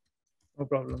time. No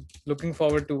problem. Looking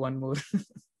forward to one more.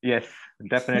 Yes,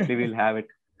 definitely we'll have it.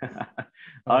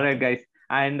 All right, Okay. guys.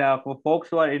 And for folks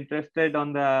who are interested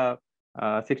on the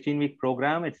 16-week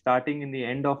program, it's starting in the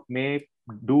end of May.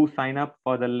 Do sign up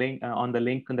for the link on the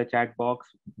link in the chat box.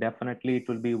 Definitely, it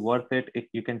will be worth it if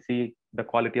you can see the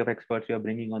quality of experts you're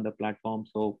bringing on the platform.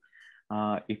 So,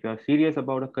 if you're serious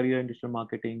about a career in digital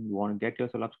marketing, you want to get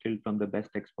yourself upskilled from the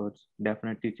best experts,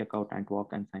 definitely check out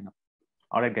Antwalk and sign up.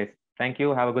 All right, guys. Thank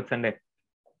you. Have a good Sunday.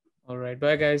 All right.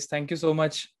 Bye, guys. Thank you so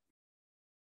much.